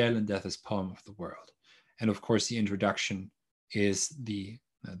and Gestell, and death as poem of the world. And of course, the introduction is the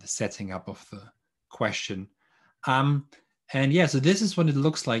setting up of the question. And yeah, so this is what it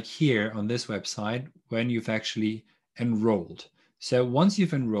looks like here on this website when you've actually enrolled. So once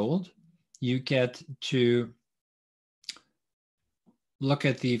you've enrolled, you get to look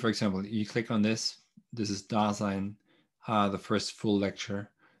at for example, you click on this. This is Dasein, the first full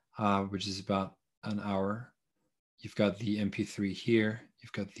lecture, which is about an hour. You've got the MP3 here.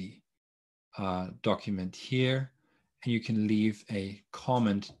 You've got the document here. And you can leave a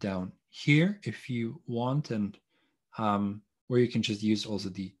comment down here if you want, and or you can just use also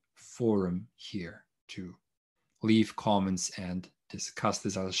the forum here to leave comments and discuss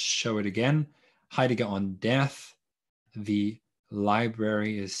this. I'll show it again. Heidegger on death. The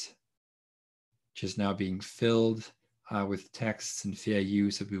library is just now being filled with texts and fair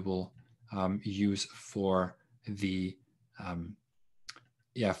use that we will use for the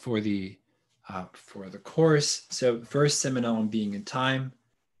for the course. So first seminar on being in time,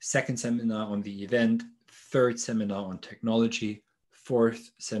 second seminar on the event, third seminar on technology,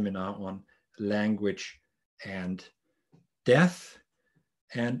 fourth seminar on language and death.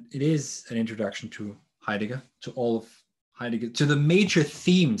 And it is an introduction to Heidegger, to all of Heidegger, to the major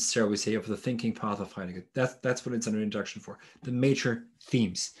themes, shall we say, of the thinking path of Heidegger. That's what it's an introduction for, the major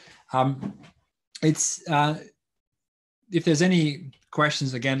themes. If there's any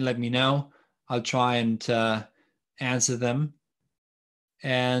questions, again, let me know. I'll try and answer them.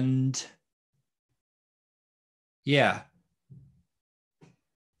 And yeah.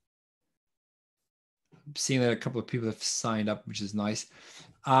 seeing that a couple of people have signed up, which is nice.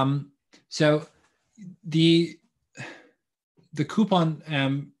 So the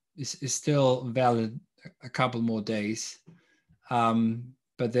coupon is still valid a couple more days,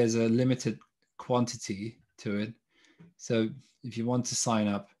 but there's a limited quantity to it. So if you want to sign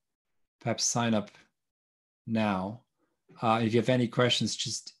up, perhaps sign up now. If you have any questions,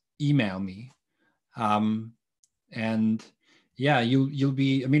 just email me. And yeah, you'll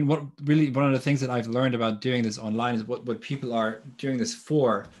be, I mean, what really one of the things that I've learned about doing this online is what people are doing this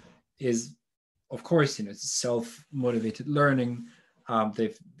for is, of course, it's self-motivated learning.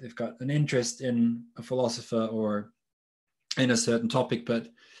 They've got an interest in a philosopher or in a certain topic, but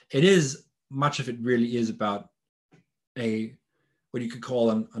it is, much of it really is about what you could call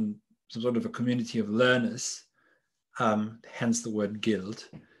some sort of a community of learners, hence the word guild,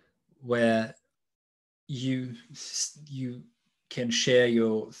 where you can share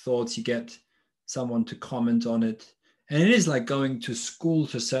your thoughts, you get someone to comment on it. And it is like going to school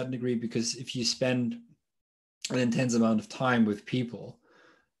to a certain degree, because if you spend an intense amount of time with people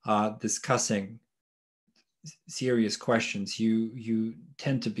discussing serious questions, you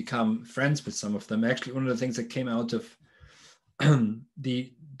tend to become friends with some of them. Actually, one of the things that came out of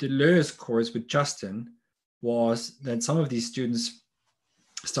the Deleuze course with Justin was that some of these students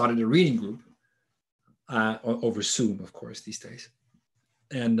started a reading group over Zoom, of course, these days.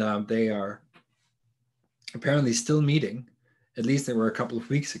 And they are apparently still meeting. At least they were a couple of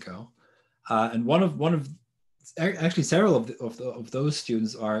weeks ago. And one of actually several of those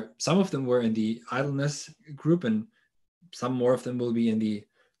students some of them were in the idleness group, and some more of them will be in the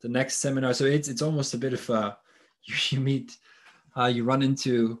next seminar. So it's almost a bit of you meet, you run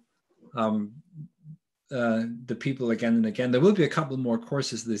into the people again and again. There will be a couple more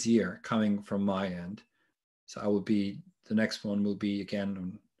courses this year coming from my end. So the next one will be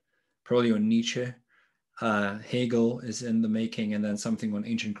again probably on Nietzsche. Hegel is in the making, and then something on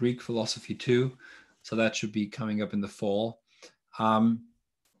ancient Greek philosophy too. So that should be coming up in the fall. But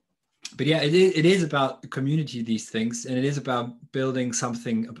yeah, it is about the community, these things, and it is about building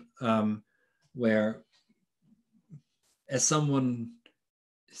something where, as one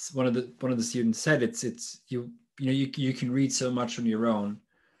of the students said, it's you can read so much on your own,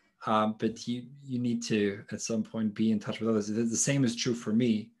 but you need to at some point be in touch with others. The same is true for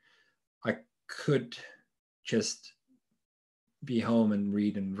me. I could just be home and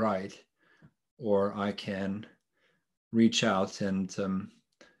read and write, or I can reach out and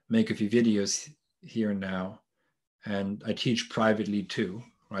make a few videos here and now. And I teach privately too,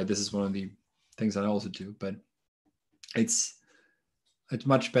 right? This is one of the things I also do, but it's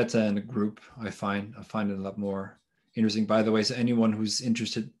much better in a group. I find it a lot more interesting. By the way, so anyone who's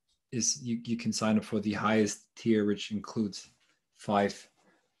interested, you can sign up for the highest tier, which includes 5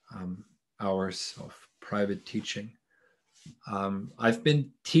 hours of private teaching. I've been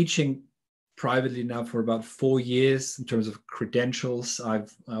teaching privately now for about 4 years in terms of credentials. I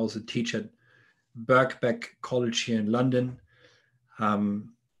also teach at Birkbeck College here in London.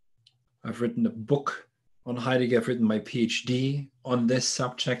 I've written a book on Heidegger. I've written my PhD on this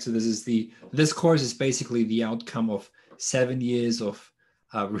subject. So this course is basically the outcome of 7 years of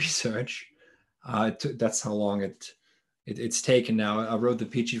research. That's how long it's taken now. I wrote the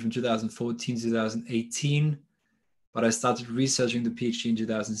PhD from 2014 to 2018, but I started researching the PhD in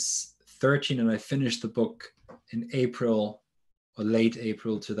 2013, and I finished the book in April or late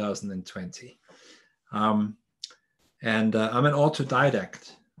April 2020. And I'm an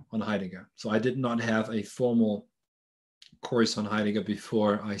autodidact on Heidegger. So I did not have a formal course on Heidegger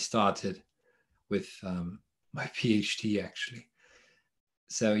before I started with my PhD, actually.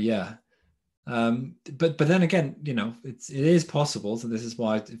 So yeah. But then again, it is possible. So this is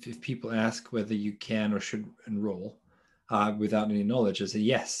why if people ask whether you can or should enroll without any knowledge, I say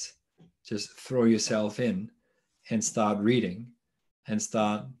yes. Just throw yourself in and start reading and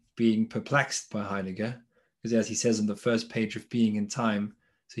start being perplexed by Heidegger. Because as he says on the first page of Being in Time,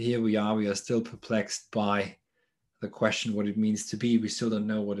 so here we are still perplexed by the question what it means to be. We still don't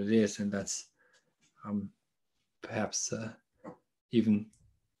know what it is. And that's perhaps even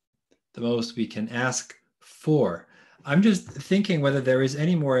the most we can ask for. I'm just thinking whether there is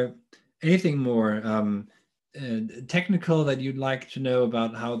anything more technical that you'd like to know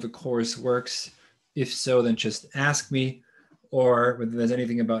about how the course works. If so, then just ask me, or whether there's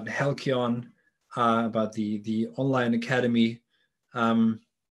anything about Halcyon, about the online academy.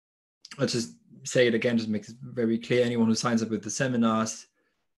 Let's just say it again, just make it very clear. Anyone who signs up with the seminars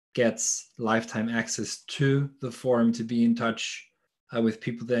gets lifetime access to the forum to be in touch with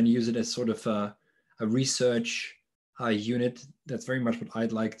people, then use it as sort of a research unit. That's very much what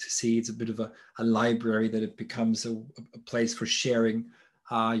I'd like to see. It's a bit of a library, that it becomes a place for sharing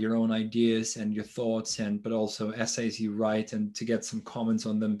your own ideas and your thoughts, but also essays you write, and to get some comments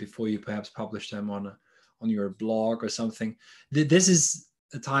on them before you perhaps publish them on your blog or something. This is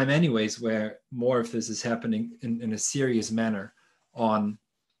a time anyways where more of this is happening in a serious manner on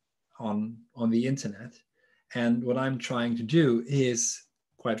the internet. And what I'm trying to do is,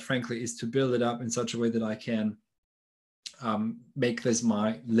 quite frankly, is to build it up in such a way that I can make this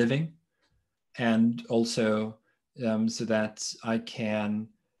my living, and also so that I can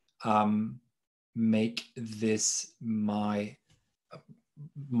make this my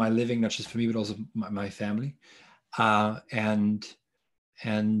living, not just for me, but also my family. And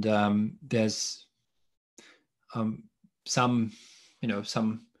there's some,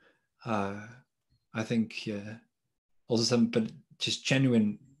 I think also some, but just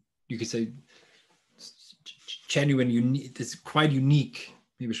genuine, you could say, genuine, unique. It's quite unique.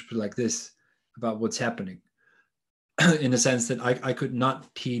 Maybe we should put it like this about what's happening, in a sense that I could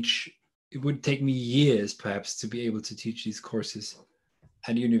not teach. It would take me years, perhaps, to be able to teach these courses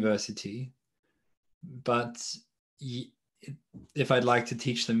at university. But if I'd like to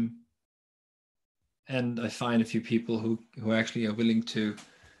teach them, and I find a few people who actually are willing to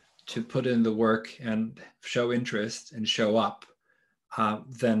put in the work and show interest and show up,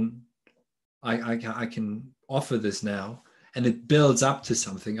 then I can offer this now, and it builds up to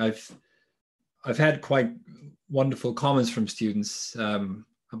something. I've had quite wonderful comments from students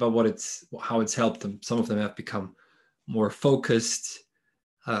about how it's helped them. Some of them have become more focused,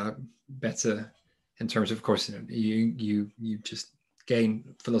 better in terms of course, you just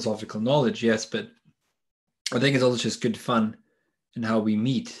gain philosophical knowledge, yes, but I think it's also just good fun in how we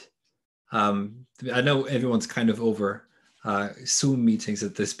meet. I know everyone's kind of over Zoom meetings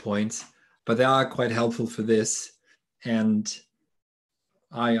at this point, but they are quite helpful for this. And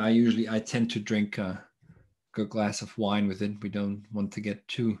I tend to drink a good glass of wine with it. We don't want to get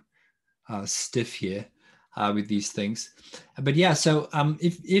too stiff here with these things. But yeah, so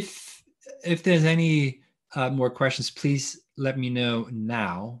if there's any more questions, please let me know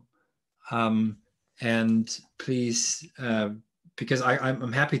now. And please, because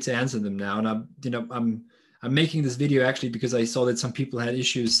I'm happy to answer them now. And I'm making this video actually because I saw that some people had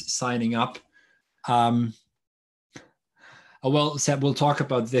issues signing up. Well, Seb, we'll talk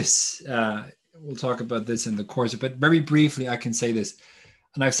about this. We'll talk about this in the course, but very briefly, I can say this,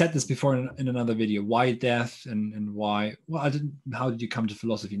 and I've said this before in another video. Why death and why? Well, how did you come to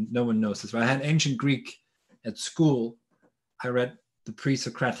philosophy? No one knows this. Right? I had ancient Greek at school. I read the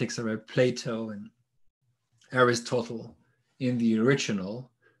pre-Socratics. I read Plato and Aristotle in the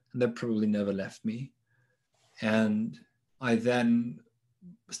original, and that probably never left me. And I then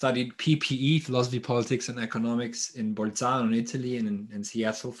studied PPE, philosophy, politics, and economics in Bolzano in Italy and in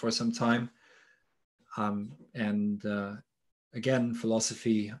Seattle for some time. Again,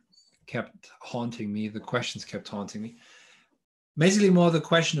 philosophy kept haunting me. The questions kept haunting me. Basically more the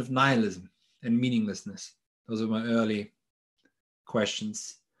question of nihilism and meaninglessness. Those are my early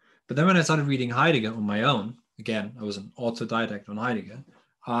questions. But then when I started reading Heidegger on my own, again, I was an autodidact on Heidegger,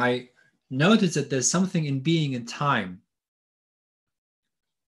 I noticed that there's something in being and time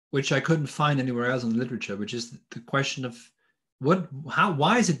which I couldn't find anywhere else in literature, which is the question of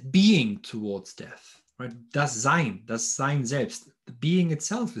why is it being towards death, right? Das Sein selbst, the being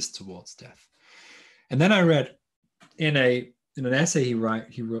itself is towards death. And then I read in an essay he wrote,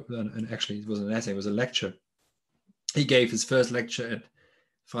 and actually it wasn't an essay, it was a lecture. He gave his first lecture at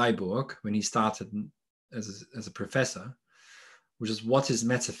Freiburg when he started as a professor, which is what is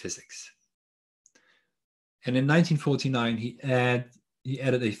metaphysics? And in 1949, he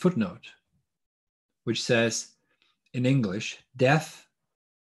added a footnote, which says, in English, death,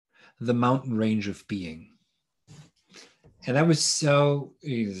 the mountain range of being. And that was so,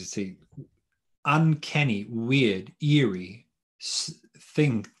 uncanny, weird, eerie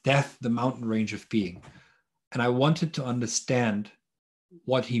thing, death, the mountain range of being. And I wanted to understand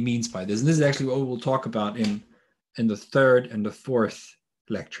what he means by this. And this is actually what we'll talk about in the third and the fourth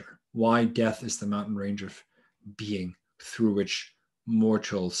lecture, why death is the mountain range of being through which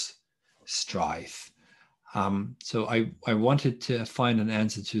mortals strive. So I wanted to find an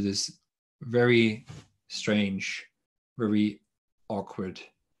answer to this very strange, very awkward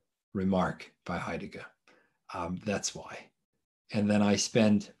remark by Heidegger. That's why. And then I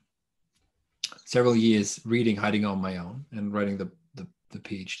spent several years reading Heidegger on my own and writing the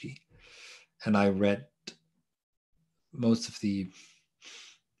PhD. And I read most of the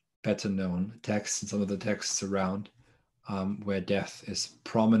better known texts and some of the texts around where death is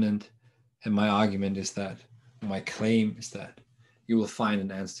prominent. And my argument is that my claim is that you will find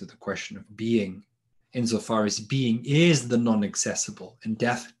an answer to the question of being, insofar as being is the non-accessible and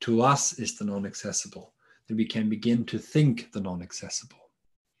death to us is the non-accessible, that we can begin to think the non-accessible.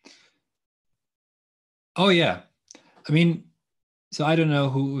 Oh yeah, I mean, so I don't know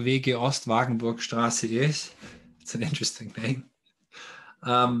who Wege Ost-Wagenburgstraße is. It's an interesting name.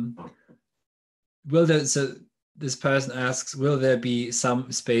 So this person asks, will there be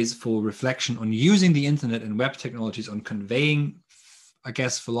some space for reflection on using the internet and web technologies on conveying, I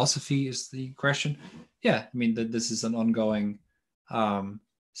guess, philosophy is the question. Yeah, I mean, that this is an ongoing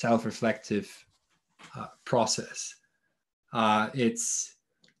self-reflective process. It's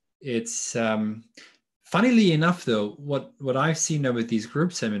funnily enough, though, what I've seen now with these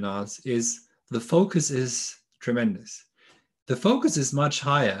group seminars is the focus is tremendous. The focus is much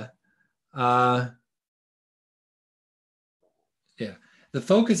higher. The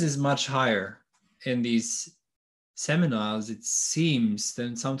focus is much higher in these seminars, it seems,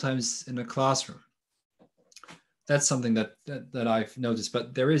 than sometimes in a classroom. That's something that I've noticed,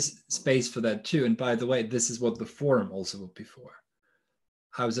 but there is space for that too. And by the way, this is what the forum also will be for.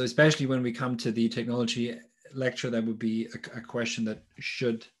 So especially when we come to the technology lecture, that would be a question that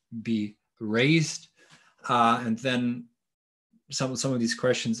should be raised. And then some of these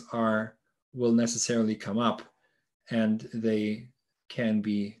questions will necessarily come up, and they can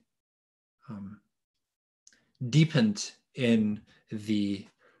be deepened in the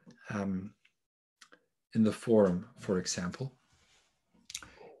forum, for example.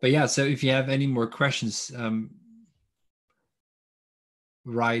 But yeah, so if you have any more questions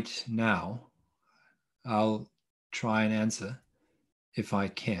right now, I'll try and answer if I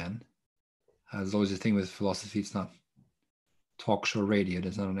can. There's always a thing with philosophy, it's not talk show radio,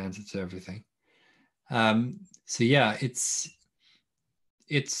 there's not an answer to everything. So yeah, it's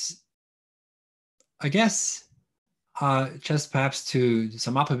I guess just perhaps to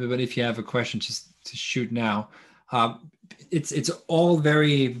sum up a bit, but if you have a question, just to shoot now. It's all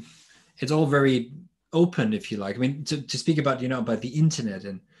very open, if you like. I mean, to speak about about the internet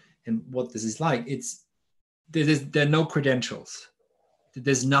and what this is like. There are no credentials.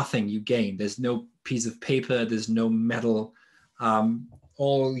 There's nothing you gain. There's no piece of paper. There's no medal.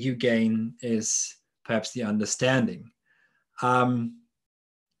 All you gain is perhaps the understanding.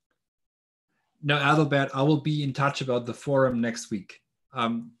 No, Adalbert, I will be in touch about the forum next week.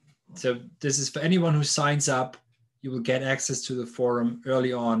 So this is for anyone who signs up. You will get access to the forum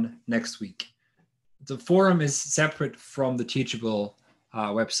early on next week. The forum is separate from the Teachable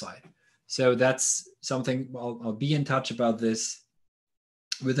website. So that's something, I'll be in touch about this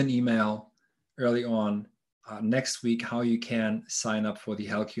with an email early on next week, how you can sign up for the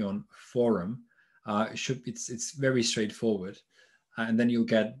Halcyon forum. It's very straightforward. And then you'll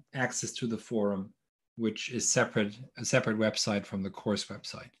get access to the forum, which is a separate website from the course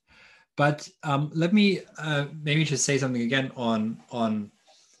website. But let me maybe just say something again on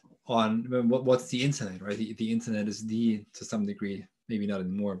what's the internet, right? The internet is to some degree, maybe not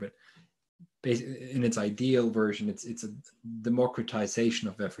anymore, but in its ideal version, it's a democratization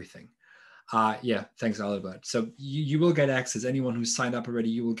of everything. Yeah, thanks, Albert. So you will get access. Anyone who's signed up already,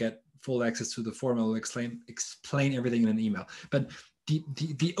 you will get full access to the forum. I will explain everything in an email. But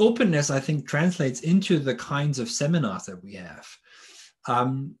the openness, I think, translates into the kinds of seminars that we have.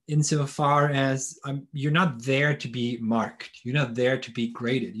 Insofar as you're not there to be marked, you're not there to be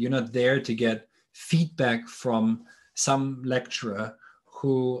graded, you're not there to get feedback from some lecturer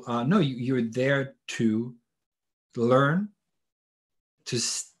who, no, you're there to learn, to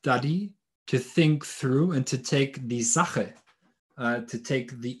study, to think through, and to take the Sache, to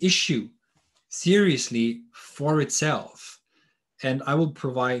take the issue seriously for itself. And I will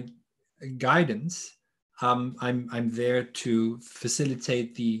provide guidance. I'm there to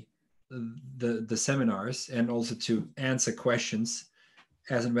facilitate the seminars and also to answer questions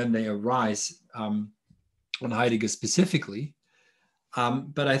as and when they arise on Heidegger specifically.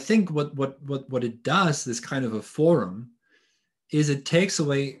 But I think what it does, this kind of a forum, is it takes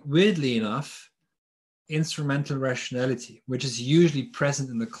away, weirdly enough, instrumental rationality, which is usually present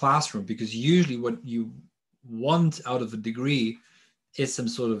in the classroom, because usually what you want out of a degree is some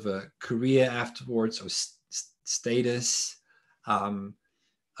sort of a career afterwards or status. What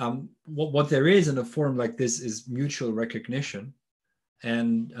there is in a forum like this is mutual recognition.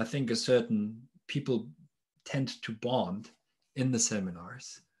 And I think a certain people tend to bond in the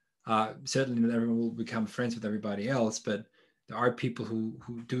seminars. Certainly not everyone will become friends with everybody else, but there are people who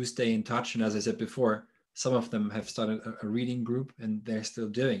do stay in touch. And as I said before, some of them have started a reading group and they're still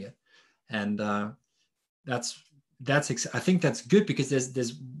doing it. And I think that's good, because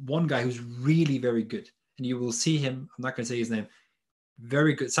there's one guy who's really very good, and you will see him. I'm not going to say his name.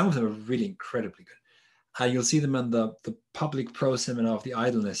 Very good. Some of them are really incredibly good. You'll see them on the public pro seminar of the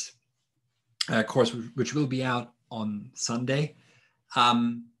idleness course, which will be out on Sunday.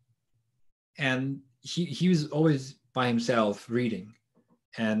 And he was always by himself reading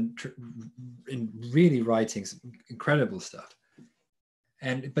and really writing some incredible stuff.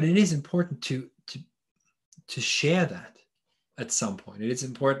 But it is important to share that at some point. It is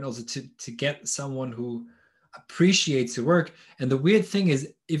important also to get someone who appreciates the work. And the weird thing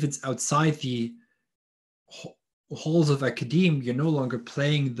is, if it's outside the halls of academia, you're no longer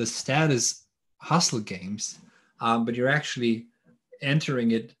playing the status hustle games, but you're actually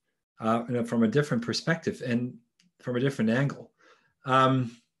entering it from a different perspective and from a different angle. Oh,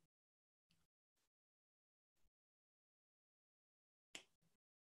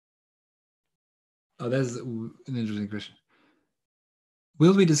 that's an interesting question.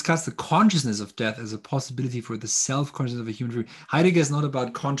 Will we discuss the consciousness of death as a possibility for the self-consciousness of a human being? Heidegger is not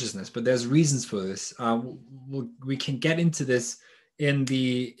about consciousness, but there's reasons for this. We can get into this in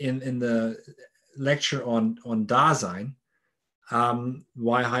the lecture on Dasein,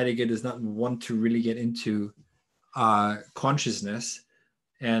 why Heidegger does not want to really get into consciousness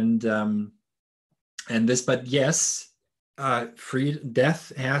and this. But yes,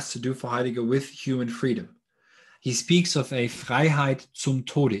 death has to do for Heidegger with human freedom. He speaks of a Freiheit zum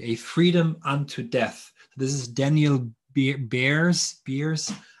Tode, a freedom unto death. This is Daniel Beers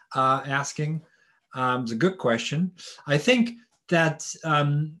asking. It's a good question. I think that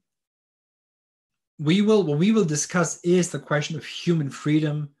what we will discuss is the question of human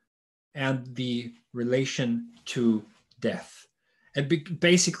freedom and the relation to death. And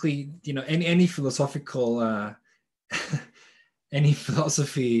basically, any philosophical any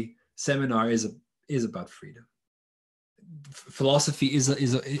philosophy seminar is about freedom. Philosophy is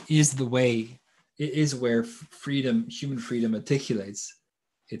the way. It is where human freedom articulates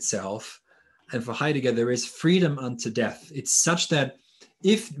itself. And for Heidegger, there is freedom unto death. It's such that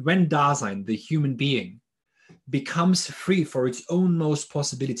when Dasein, the human being, becomes free for its own most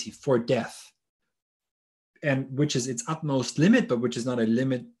possibility, for death, and which is its utmost limit, but which is not a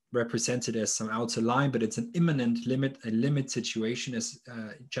limit represented as some outer line, but it's an immanent limit, a limit situation, as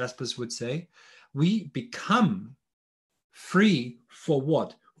Jaspers would say, we become free for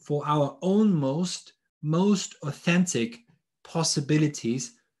what? For our own most authentic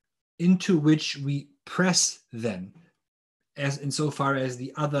possibilities, into which we press then, as insofar as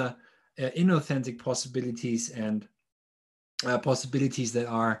the other inauthentic possibilities and possibilities that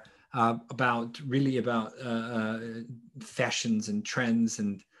are about fashions and trends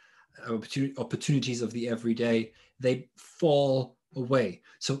and opportunities of the everyday, they fall away.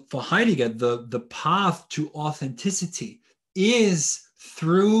 So for Heidegger, the path to authenticity is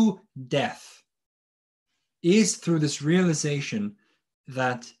through death, is through this realization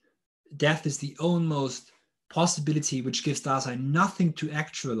that death is the own most possibility, which gives Dasein nothing to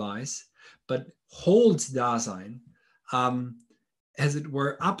actualize, but holds Dasein as it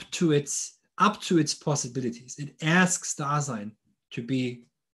were up to its possibilities. It asks Dasein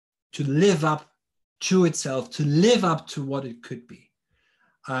to live up to itself, to live up to what it could be,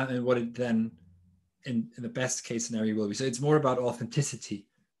 and what it then, in the best case scenario, will be. So it's more about authenticity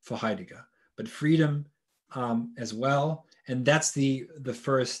for Heidegger, but freedom as well. And that's the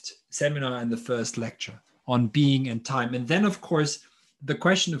first seminar and the first lecture on being and time. And then, of course, the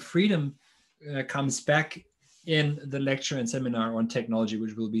question of freedom comes back in the lecture and seminar on technology,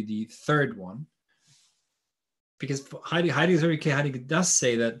 which will be the third one. Because Heidegger is very clear. Heidegger does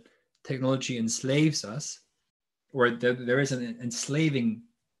say that technology enslaves us, or there is an enslaving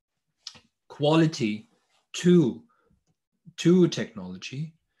quality to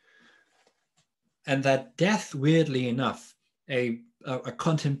technology, and that death, weirdly enough, a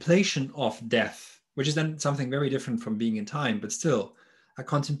contemplation of death, which is then something very different from being in time, but still a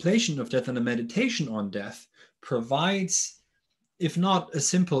contemplation of death and a meditation on death provides, if not a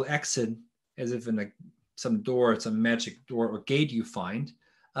simple exit, as if in some magic door or gate you find,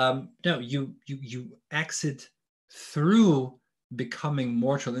 no, you exit through becoming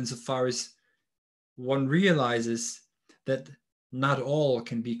mortal, insofar as one realizes that not all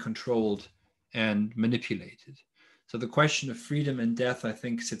can be controlled and manipulated. So the question of freedom and death, I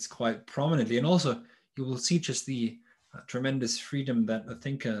think, sits quite prominently. And also, you will see just the tremendous freedom that a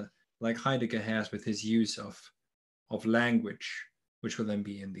thinker like Heidegger has with his use of language, which will then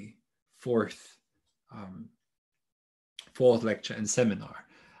be in the fourth lecture and seminar.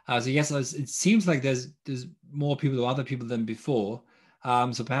 So yes, it seems like there's more people or other people than before.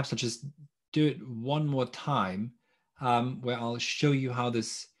 So perhaps I'll just do it one more time, where I'll show you how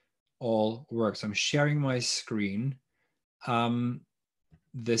this all works. I'm sharing my screen.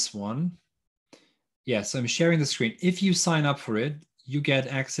 This one. Yes, I'm sharing the screen. If you sign up for it, you get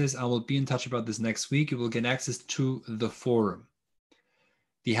access. I will be in touch about this next week. You will get access to the forum.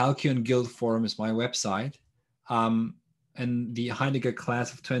 The Halcyon Guild forum is my website. And the Heidegger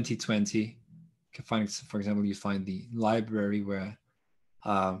class of 2020, you can find, for example, you find the library where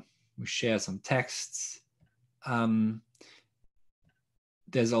we share some texts.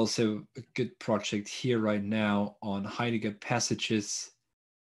 There's also a good project here right now on Heidegger passages,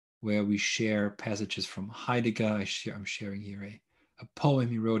 where we share passages from Heidegger. I'm sharing here a poem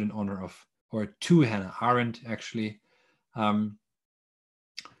he wrote in honor of, or to Hannah Arendt, actually. We're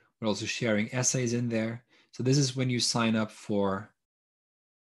also sharing essays in there. So this is when you sign up for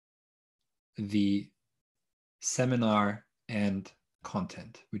the seminar and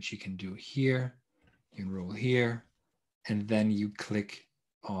content, which you can do here. You enroll here, and then you click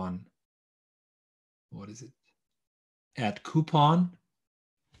on, what is it? Add coupon.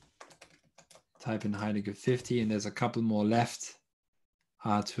 Type in Heidegger 50, and there's a couple more left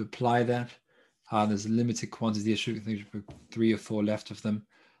to apply that. There's a limited quantity. I think there's 3 or 4 left of them.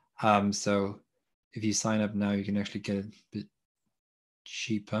 So if you sign up now, you can actually get it a bit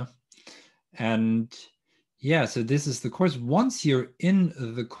cheaper. And yeah, so this is the course. Once you're in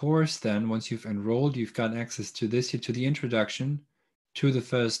the course, then once you've enrolled, you've got access to this here, to the introduction, to the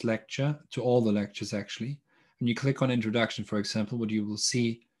first lecture, to all the lectures actually. When you click on introduction, for example, what you will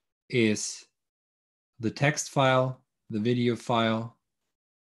see is the text file, the video file,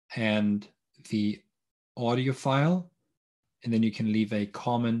 and the audio file. And then you can leave a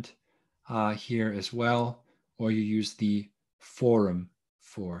comment here as well, or you use the forum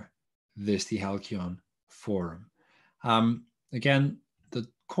for this, the Halcyon forum. Again, the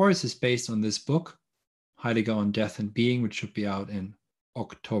course is based on this book, Heidegger on Death and Being, which should be out in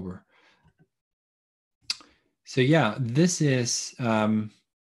October. So yeah, this is, oh,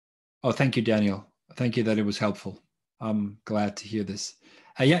 thank you, Daniel. Thank you that it was helpful. I'm glad to hear this.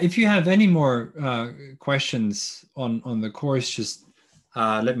 Yeah, if you have any more questions on the course, just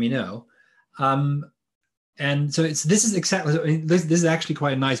let me know. And so this is exactly, this is actually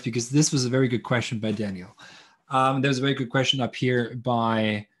quite nice, because this was a very good question by Daniel. There was a very good question up here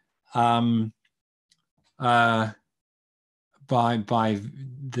by the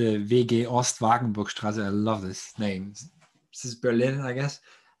WG Ostwagenburgstraße. I love this name. This is Berlin, I guess.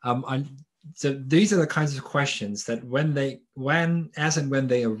 So these are the kinds of questions that as and when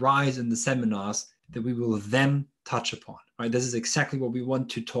they arise in the seminars, that we will then touch upon, right? This is exactly what we want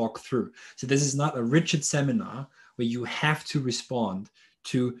to talk through. So this is not a rigid seminar where you have to respond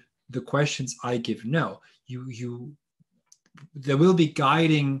to the questions I give. No, there will be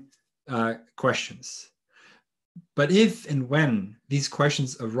guiding questions. But if and when these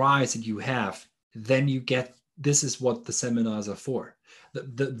questions arise that you have, then you get, this is what the seminars are for.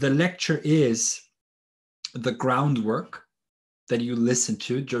 The lecture is the groundwork that you listen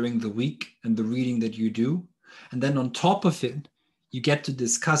to during the week and the reading that you do. And then on top of it, you get to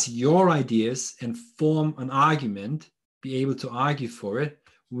discuss your ideas and form an argument, be able to argue for it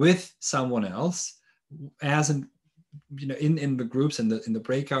with someone else, as in, in the groups and in the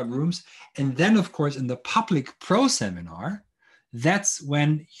breakout rooms. And then, of course, in the public pro seminar, that's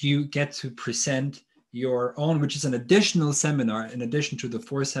when you get to present your own, which is an additional seminar in addition to the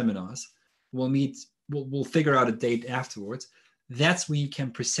 4 seminars. We'll figure out a date afterwards. That's when you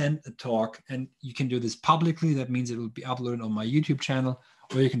can present a talk, and you can do this publicly. That means it will be uploaded on my YouTube channel,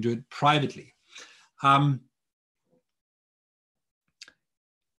 or you can do it privately.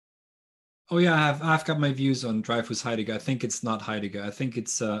 Oh yeah, I've got my views on Dreyfus Heidegger. I think it's not Heidegger. I think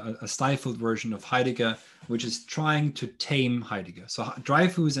it's a stifled version of Heidegger, which is trying to tame Heidegger. So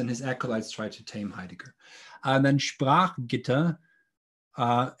Dreyfus and his acolytes try to tame Heidegger. And then Sprachgitter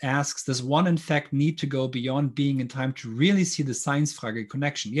asks, does one in fact need to go beyond being in time to really see the Seinsfrage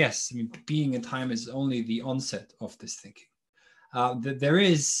connection? Yes, I mean, being in time is only the onset of this thinking. There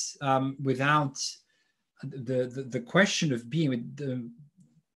is, without the question of being,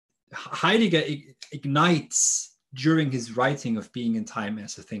 Heidegger ignites during his writing of Being in Time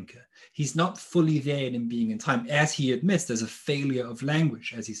as a thinker. He's not fully there in Being in Time, as he admits there's a failure of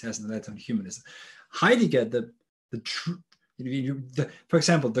language, as he says in the letter on humanism. Heidegger, for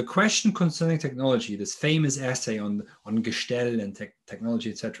example, the question concerning technology, this famous essay on Gestell and technology,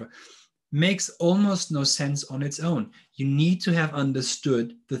 etc., makes almost no sense on its own. You need to have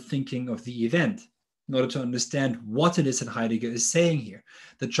understood the thinking of the event in order to understand what it is that Heidegger is saying here.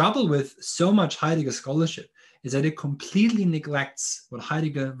 The trouble with so much Heidegger scholarship is that it completely neglects what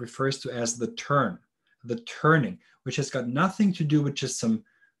Heidegger refers to as the turning, which has got nothing to do with just some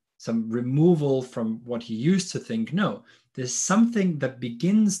some removal from what he used to think. No, there's something that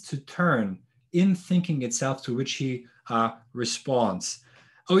begins to turn in thinking itself, to which he responds.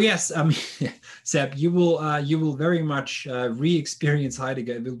 Oh yes, Seb, you will very much re-experience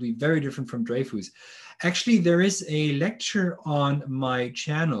Heidegger. It will be very different from Dreyfus. Actually, there is a lecture on my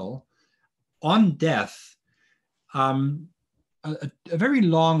channel on death, a very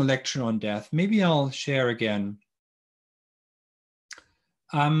long lecture on death. Maybe I'll share again.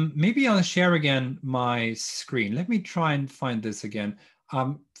 Maybe I'll share again my screen. Let me try and find this again.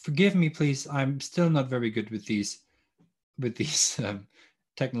 Forgive me, please. I'm still not very good with these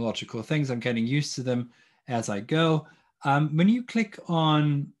technological things. I'm getting used to them as I go. When you click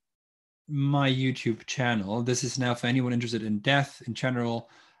on my YouTube channel, this is now for anyone interested in death in general,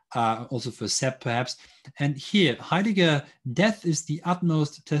 also for Seb perhaps. And here, Heidegger, Death is the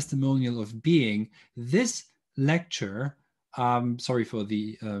Utmost Testimonial of Being. This lecture, sorry for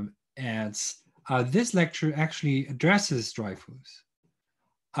the ads, this lecture actually addresses Dreyfus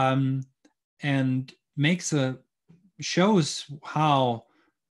and shows how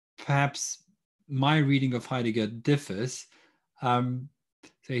perhaps my reading of Heidegger differs.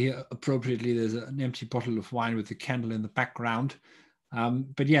 So here, appropriately, there's an empty bottle of wine with a candle in the background.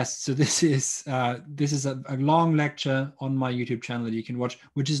 But yes, so this is a long lecture on my YouTube channel that you can watch,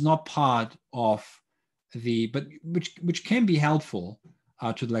 which is not part of but which can be helpful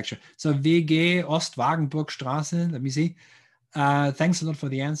to the lecture. So WG Ostwagenburgstraße, let me see. Thanks a lot for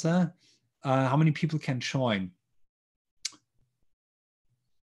the answer. How many people can join?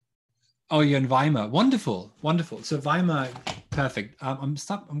 Oh, you're in Weimar. Wonderful, wonderful. So Weimar, perfect. I'm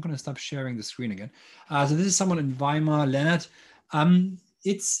going to stop sharing the screen again. So this is someone in Weimar, Leonard.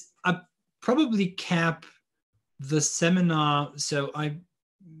 It's probably cap the seminar. So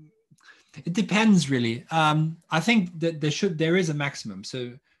it depends really. I think that there is a maximum.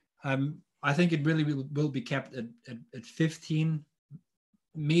 So I think it really will be capped at 15.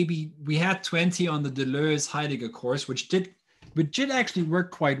 Maybe we had 20 on the Deleuze Heidegger course, which did actually work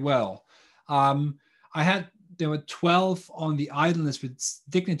quite well. There were 12 on the Idleness with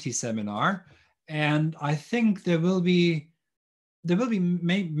Dignity seminar, and I think there will be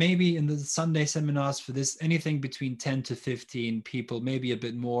maybe in the Sunday seminars for this anything between 10 to 15 people, maybe a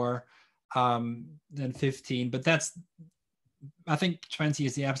bit more than 15, but I think 20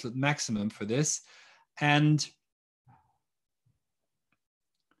 is the absolute maximum for this. And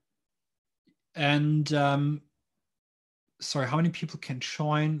sorry, how many people can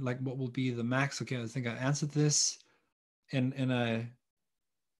join? Like, what will be the max? Okay, I think I answered this in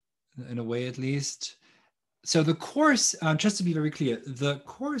a way at least. So the course, just to be very clear, the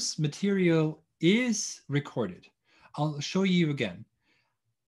course material is recorded. I'll show you again.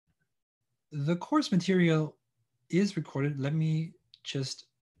 The course material is recorded. Let me just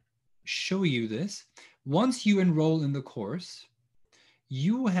show you this. Once you enroll in the course,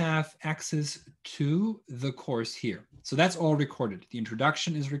 you have access to the course here. So that's all recorded. The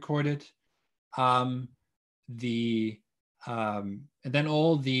introduction is recorded. And then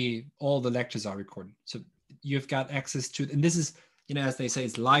all the lectures are recorded. So you've got access to, and this is, as they say,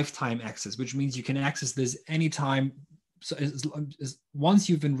 it's lifetime access, which means you can access this anytime. So once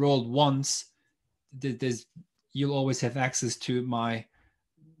you've enrolled once, you'll always have access to my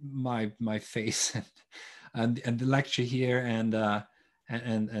face and the lecture here and the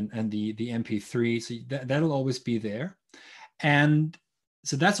MP3. So that'll always be there. And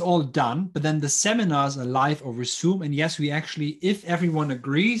so that's all done. But then the seminars are live over Zoom. And yes, we actually, if everyone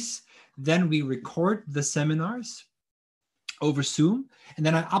agrees, then we record the seminars over Zoom. And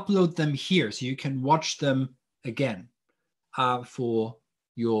then I upload them here so you can watch them again for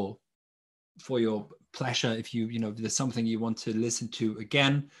your pleasure if if there's something you want to listen to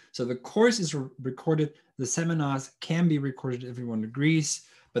again. So the course is recorded. The seminars can be recorded if everyone agrees,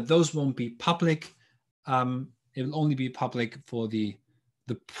 but those won't be public. It will only be public for the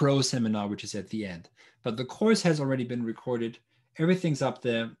pro seminar, which is at the end. But the course has already been recorded. Everything's up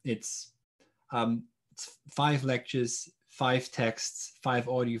there. It's 5 lectures, 5 texts, 5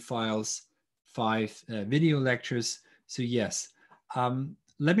 audio files, 5 video lectures. So yes.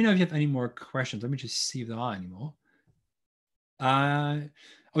 Let me know if you have any more questions. Let me just see if there are any more.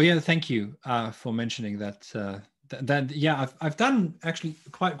 Oh yeah, thank you for mentioning that. Yeah, I've done actually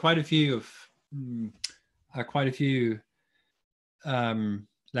quite a few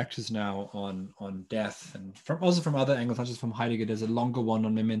lectures now on death, and also from other angles, not just from Heidegger. There's a longer one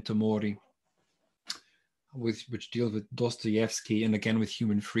on Memento Mori, which deals with Dostoevsky, and again with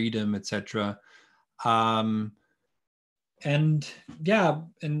human freedom, etc. And yeah,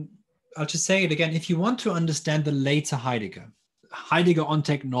 and I'll just say it again, if you want to understand the later Heidegger, Heidegger on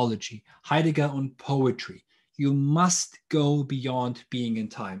technology, Heidegger on poetry. You must go beyond being in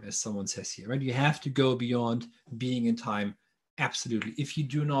time, as someone says here, right? You have to go beyond being in time, absolutely. If you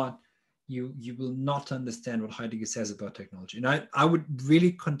do not, you will not understand what Heidegger says about technology. And I would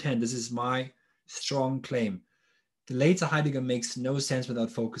really contend, this is my strong claim, the later Heidegger makes no sense without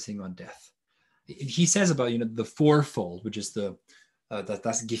focusing on death. He says about, the fourfold, which is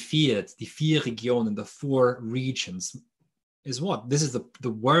das Geviert, die vier Regionen, the four regions, is what? This is the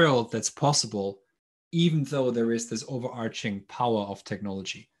world that's possible, even though there is this overarching power of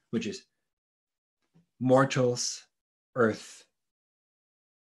technology, which is mortals, earth,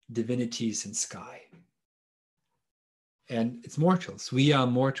 divinities, and sky. And it's mortals. We are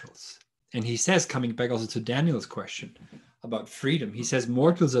mortals. And he says, coming back also to Daniel's question about freedom, he says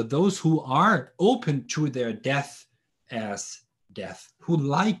mortals are those who are open to their death as death, who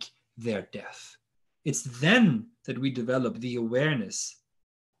like their death. It's then that we develop the awareness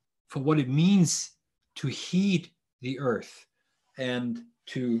for what it means to heed the earth and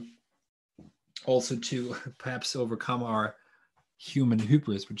to also to perhaps overcome our human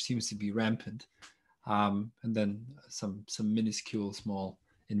hubris, which seems to be rampant. And then some minuscule, small,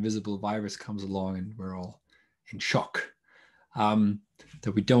 invisible virus comes along and we're all in shock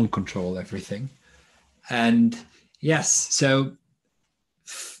that we don't control everything. And yes, so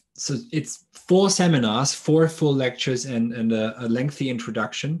it's 4 seminars, 4 full lectures, and a lengthy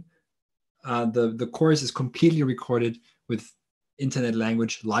introduction. The course is completely recorded with internet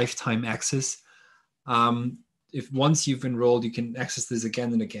language, lifetime access. If once you've enrolled, you can access this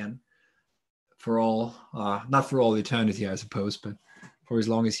again and again for all, not for all eternity, I suppose, but for as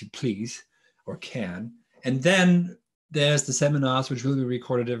long as you please or can. And then there's the seminars, which will be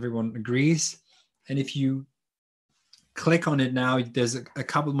recorded, everyone agrees. And if you click on it now, there's a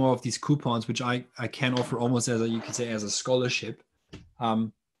couple more of these coupons, which I can offer almost as you could say, as a scholarship,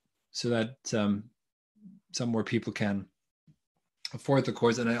 so that some more people can afford the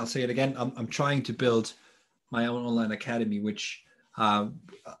course. And I'll say it again, I'm trying to build my own online academy, which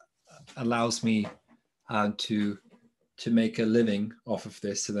allows me to make a living off of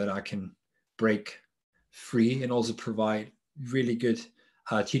this so that I can break free and also provide really good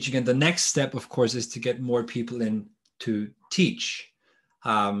teaching. And the next step, of course, is to get more people in to teach,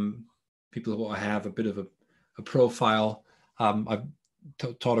 people who have a bit of a profile. I've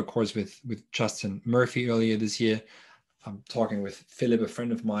taught a course with Justin Murphy earlier this year. I'm talking with Philip, a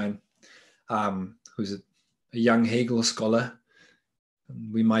friend of mine, who's a young Hegel scholar.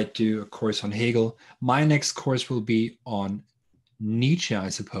 We might do a course on Hegel. My next course will be on Nietzsche, I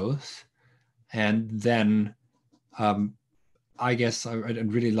suppose. And then I guess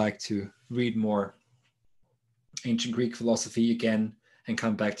I'd really like to read more ancient Greek philosophy again and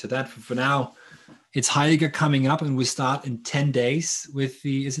come back to that. For now, it's Heidegger coming up, and we start in 10 days with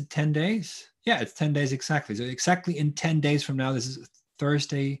is it 10 days? Yeah, it's 10 days exactly. So exactly in 10 days from now, this is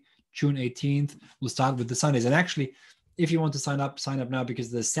Thursday, June 18th, we'll start with the Sundays. And actually, if you want to sign up now,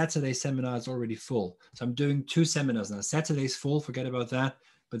 because the Saturday seminar is already full. So I'm doing 2 seminars now. Saturday's full, forget about that,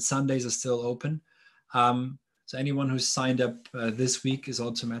 but Sundays are still open. So anyone who's signed up this week is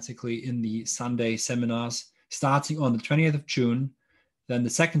automatically in the Sunday seminars, starting on the 20th of June. Then the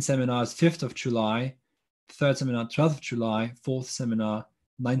second seminar is 5th of July, third seminar, 12th of July, fourth seminar,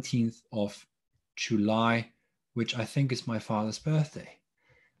 19th of July, which I think is my father's birthday.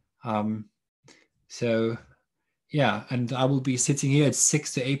 So yeah, and I will be sitting here at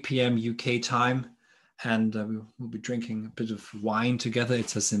 6 to 8 p.m. UK time, and we'll be drinking a bit of wine together.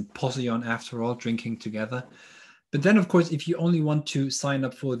 It's a symposium after all, drinking together. But then, of course, if you only want to sign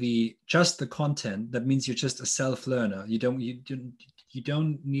up for just the content, that means you're just a self-learner. You don't need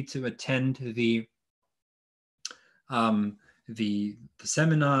to attend the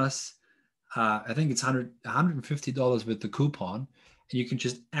seminars. I think it's $150 with the coupon, and you can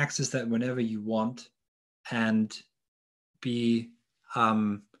just access that whenever you want and be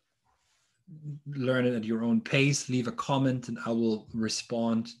learn it at your own pace. Leave a comment and I will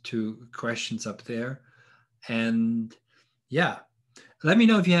respond to questions up there. And yeah, let me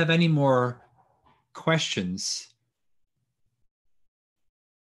know if you have any more questions.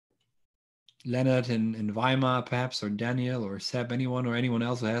 Leonard in Weimar, perhaps, or Daniel or Seb, anyone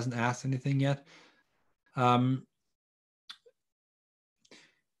else who hasn't asked anything yet. I'll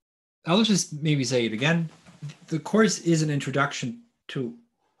just maybe say it again. The course is an introduction to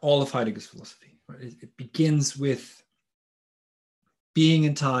all of Heidegger's philosophy. Right? It begins with being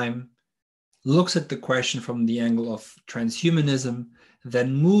in time, looks at the question from the angle of transhumanism,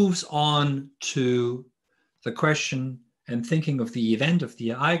 then moves on to the question and thinking of the event, of the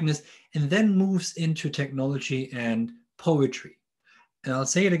Ereignis, and then moves into technology and poetry. And I'll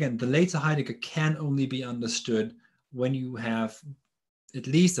say it again, the later Heidegger can only be understood when you have at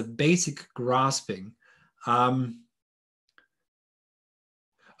least a basic grasping. Oh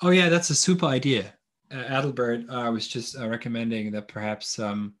yeah, that's a super idea. Adelbert was just recommending that perhaps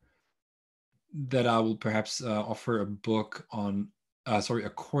that I will perhaps offer a book on, a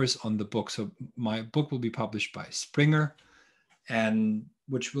course on the book. So my book will be published by Springer, and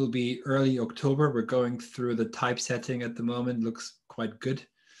which will be early October. We're going through the typesetting at the moment. Looks quite good.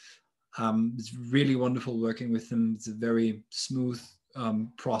 It's really wonderful working with them. It's a very smooth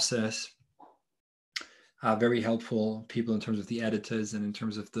process. Very helpful people in terms of the editors and in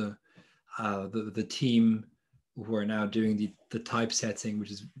terms of the team who are now doing the typesetting,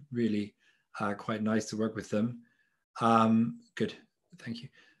 which is really quite nice to work with them. Good, thank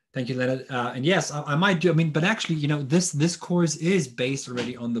you, Leonard. And yes, I might do. I mean, but actually, this course is based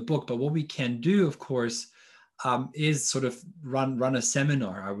already on the book. But what we can do, of course, is sort of run a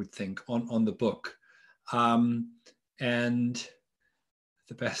seminar, I would think, on the book, and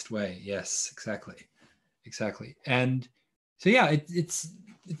the best way. Yes, exactly. And so yeah, it's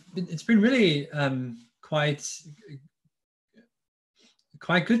been really quite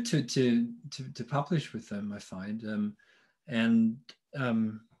good to publish with them, I find, and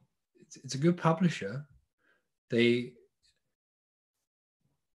it's a good publisher. It's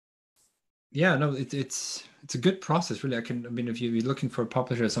a good process, really. I mean, if you're looking for a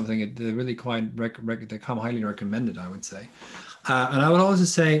publisher or something, they're really quite they come highly recommended, I would say. And I would also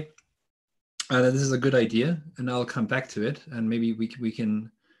say that this is a good idea, and I'll come back to it, and maybe we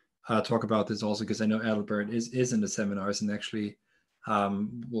can talk about this also, because I know Adelbert is in the seminars, and actually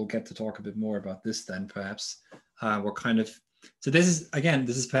we'll get to talk a bit more about this then, perhaps. What kind of, so this is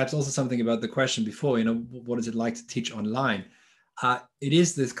perhaps also something about the question before, what is it like to teach online? It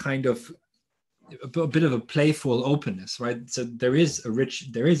is this kind of a bit of a playful openness, right? So there is a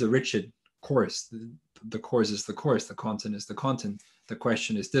rigid course. The course is the course, the content is the content, the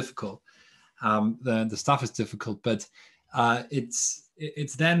question is difficult. The stuff is difficult, but it's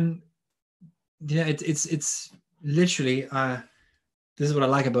then, it's literally, this is what I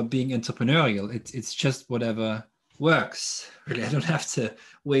like about being entrepreneurial. It's just whatever works, really. I don't have to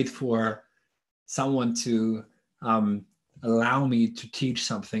wait for someone to allow me to teach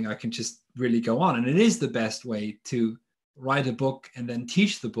something. I can just really go on, and it is the best way to write a book and then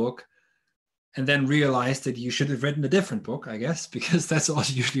teach the book, and then realize that you should have written a different book, I guess, because that's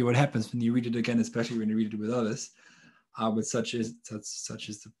also usually what happens when you read it again, especially when you read it with others. But such is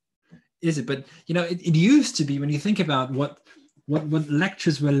it. But it used to be, when you think about what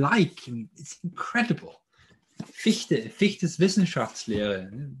lectures were like, it's incredible. Fichte's Wissenschaftslehre.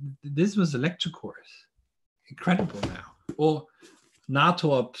 This was a lecture course. Incredible now. Or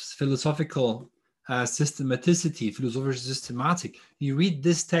Nathorp's philosophical systematicity, philosophische Systematik. You read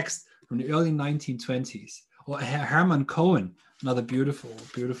this text from the early 1920s. Or Hermann Cohen, another beautiful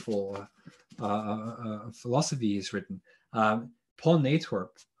philosophy he's written. Paul Nathorp,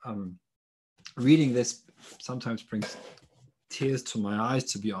 reading this sometimes brings tears to my eyes,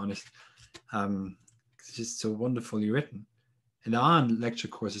 to be honest. It's just so wonderfully written. And there aren't lecture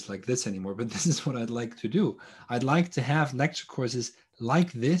courses like this anymore, but this is what I'd like to do. I'd like to have lecture courses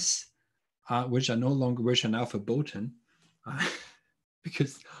like this, which are now verboten,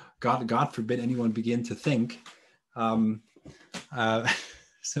 because God forbid anyone begin to think. So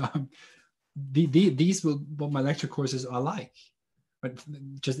these will what my lecture courses are like. But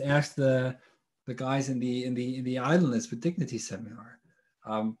just ask the guys in the Idleness with Dignity seminar.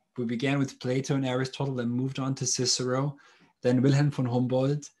 We began with Plato and Aristotle, then moved on to Cicero, then Wilhelm von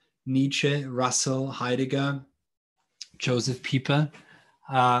Humboldt, Nietzsche, Russell, Heidegger, Joseph Pieper,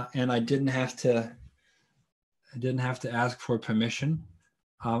 and I didn't have to ask for permission.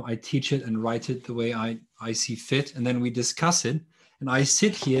 I teach it and write it the way I see fit, and then we discuss it. And I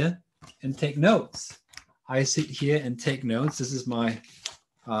sit here and take notes. This is my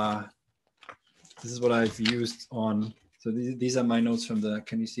this is what I've used on. So these are my notes from the.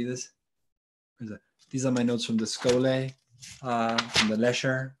 Can you see this? These are my notes from the Scole, from the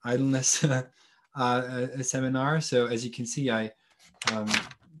Leisure Idleness seminar. So as you can see, I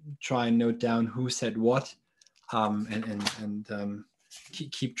try and note down who said what, and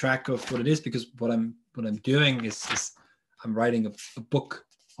keep track of what it is, because what I'm doing is I'm writing a book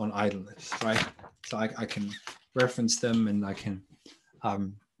on idleness, right? So I can reference them, and I can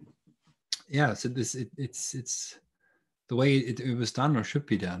so it's the way it was done or should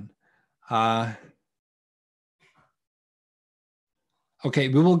be done. Okay,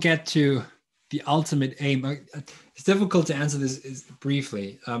 we will get to the ultimate aim. It's difficult to answer this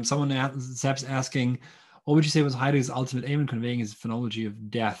briefly. Someone Seb's asking, What would you say was Heidegger's ultimate aim in conveying his phenomenology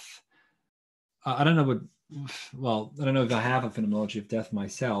of death? I don't know I don't know if I have a phenomenology of death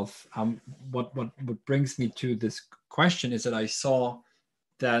myself. What brings me to this question is that I saw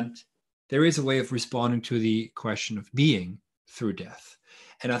that there is a way of responding to the question of being through death.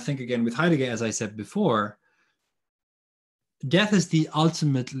 And I think, again, with Heidegger, as I said before, death is the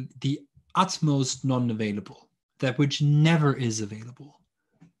utmost non-available, that which never is available.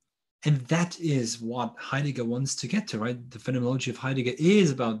 And that is what Heidegger wants to get to, right? The phenomenology of Heidegger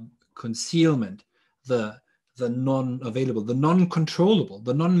is about concealment, the non-available, the non-controllable,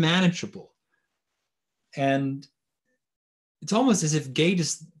 the non-manageable. And it's almost as if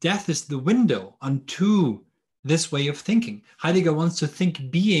death is the window unto this way of thinking. Heidegger wants to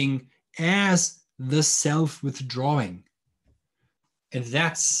think being as the self-withdrawing. And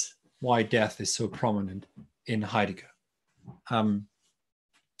that's why death is so prominent in Heidegger.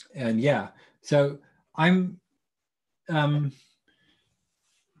 And yeah, so I'm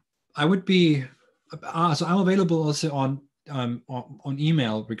available also on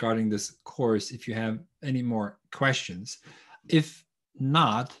email regarding this course if you have any more questions. If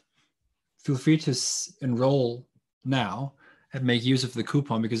not, feel free to enroll now and make use of the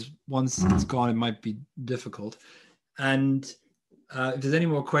coupon, because once it's gone, it might be difficult. And if there's any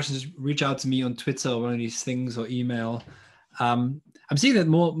more questions, reach out to me on Twitter or one of these things, or email. I'm seeing that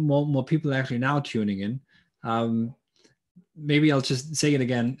more people are actually now tuning in. Maybe I'll just say it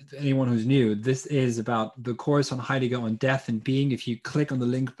again to anyone who's new. This is about the course on Heidegger on death and being. If you click on the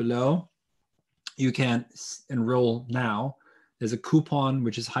link below, you can enroll now. There's a coupon,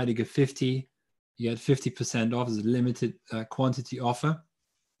 which is Heidegger 50. You get 50% off. It's a limited quantity offer.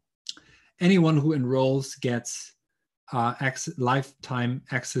 Anyone who enrolls gets lifetime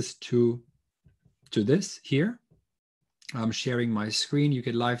access to this here. I'm sharing my screen. You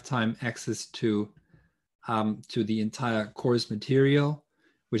get lifetime access to the entire course material,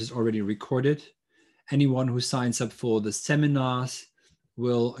 which is already recorded. Anyone who signs up for the seminars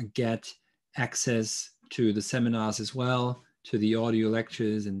will get access to the seminars as well, to the audio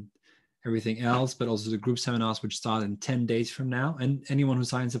lectures and everything else, but also the group seminars, which start in 10 days from now. And anyone who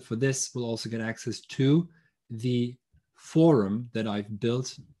signs up for this will also get access to the forum that I've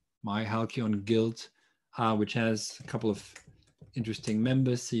built, my Halcyon Guild, which has a couple of interesting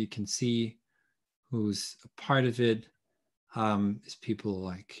members, so you can see who's a part of it. Is people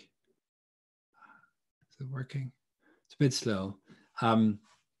like, is it working? It's a bit slow.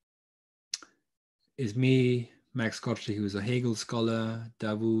 Is me, Max Gottschalk, who's a Hegel scholar,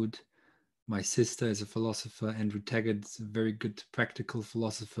 Dawood, my sister is a philosopher, Andrew Taggart is a very good practical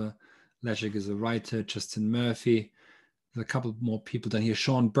philosopher, Leszek is a writer, Justin Murphy, there's a couple more people down here.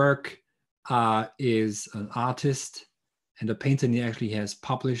 Sean Burke is an artist and a painter, and he actually has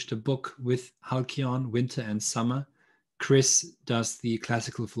published a book with Halcyon, Winter and Summer. Chris does the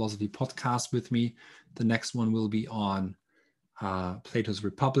Classical Philosophy podcast with me. The next one will be on Plato's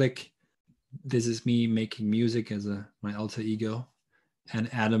Republic. This is me making music as my alter ego. And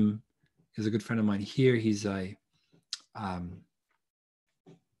Adam is a good friend of mine here. He's a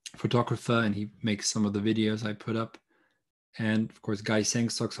photographer, and he makes some of the videos I put up. And of course, Guy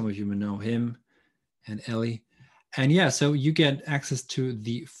Sengstock, some of you may know him, and Ellie. And yeah, so you get access to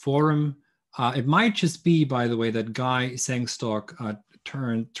the forum. It might just be, by the way, that Guy Sengstock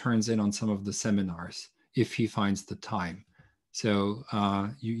turns in on some of the seminars if he finds the time. So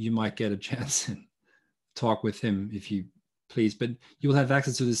you might get a chance and talk with him if you please. But you'll have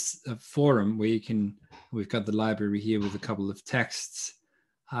access to this forum where we've got the library here with a couple of texts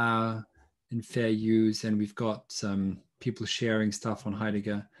in fair use, and we've got some people sharing stuff on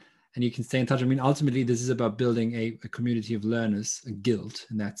Heidegger, and you can stay in touch. I mean, ultimately, this is about building a community of learners, a guild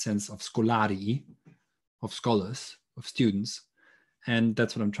in that sense, of scholarii, of scholars, of students, and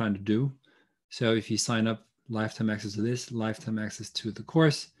that's what I'm trying to do. So if you sign up, lifetime access to this, lifetime access to the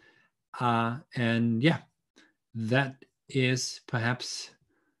course, and yeah, that is perhaps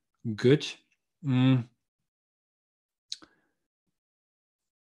good.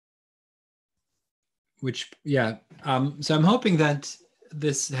 So I'm hoping that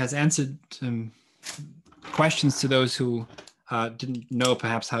this has answered questions to those who didn't know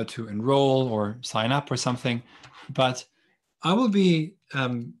perhaps how to enroll or sign up or something. But I will be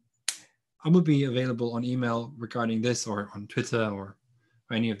available on email regarding this, or on Twitter, or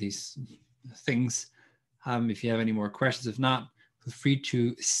any of these things. If you have any more questions, if not, feel free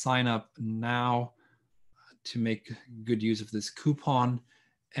to sign up now to make good use of this coupon.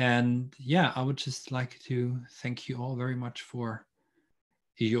 And yeah, I would just like to thank you all very much for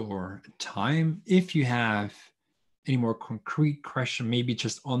your time. If you have any more concrete question, maybe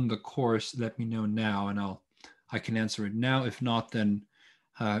just on the course, let me know now, and I can answer it now. If not, then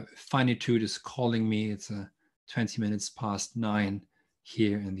Finitude is calling me. It's 20 minutes past 9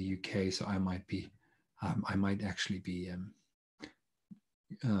 here in the UK, so I might actually be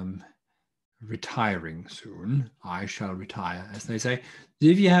retiring soon. I shall retire, as they say.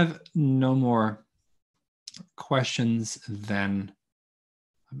 If you have no more questions, then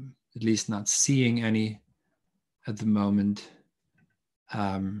I'm at least not seeing any at the moment.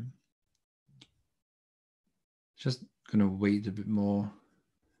 Just gonna wait a bit more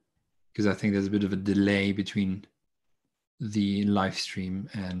because I think there's a bit of a delay between the live stream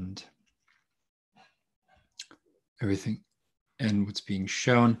and everything and what's being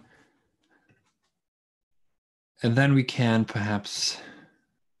shown. And then we can perhaps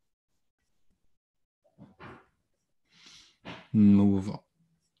move on.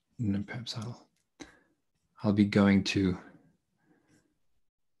 And perhaps I'll be going to,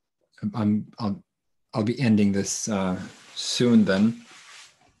 I'll be ending this soon then.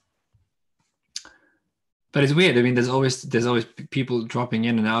 But it's weird. I mean, there's always people dropping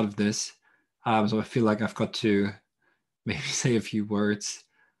in and out of this. So I feel like I've got to maybe say a few words,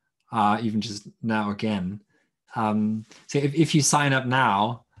 even just now again. So if you sign up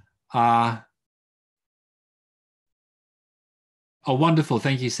now, oh, wonderful.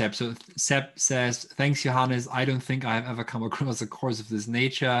 Thank you, Seb. So Seb says, thanks, Johannes. I don't think I've ever come across a course of this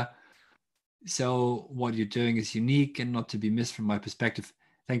nature. So what you're doing is unique and not to be missed from my perspective.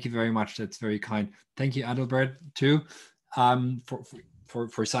 Thank you very much. That's very kind. Thank you, Adalbert, too,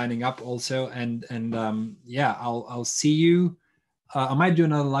 for signing up also. And yeah, I'll see you. I might do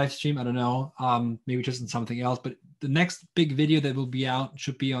another live stream. I don't know. Maybe just on something else. But the next big video that will be out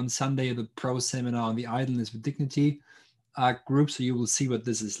should be on Sunday, the pro seminar on the idleness with dignity group. So you will see what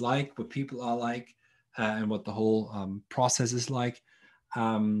this is like, what people are like, and what the whole process is like,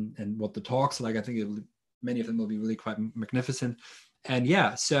 and what the talks are like. I think many of them will be really quite magnificent. And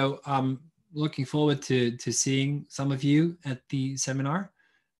yeah, so looking forward to seeing some of you at the seminar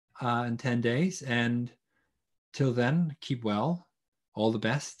in 10 days. And till then, keep well. All the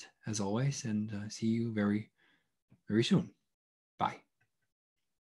best, as always, and see you very, very soon.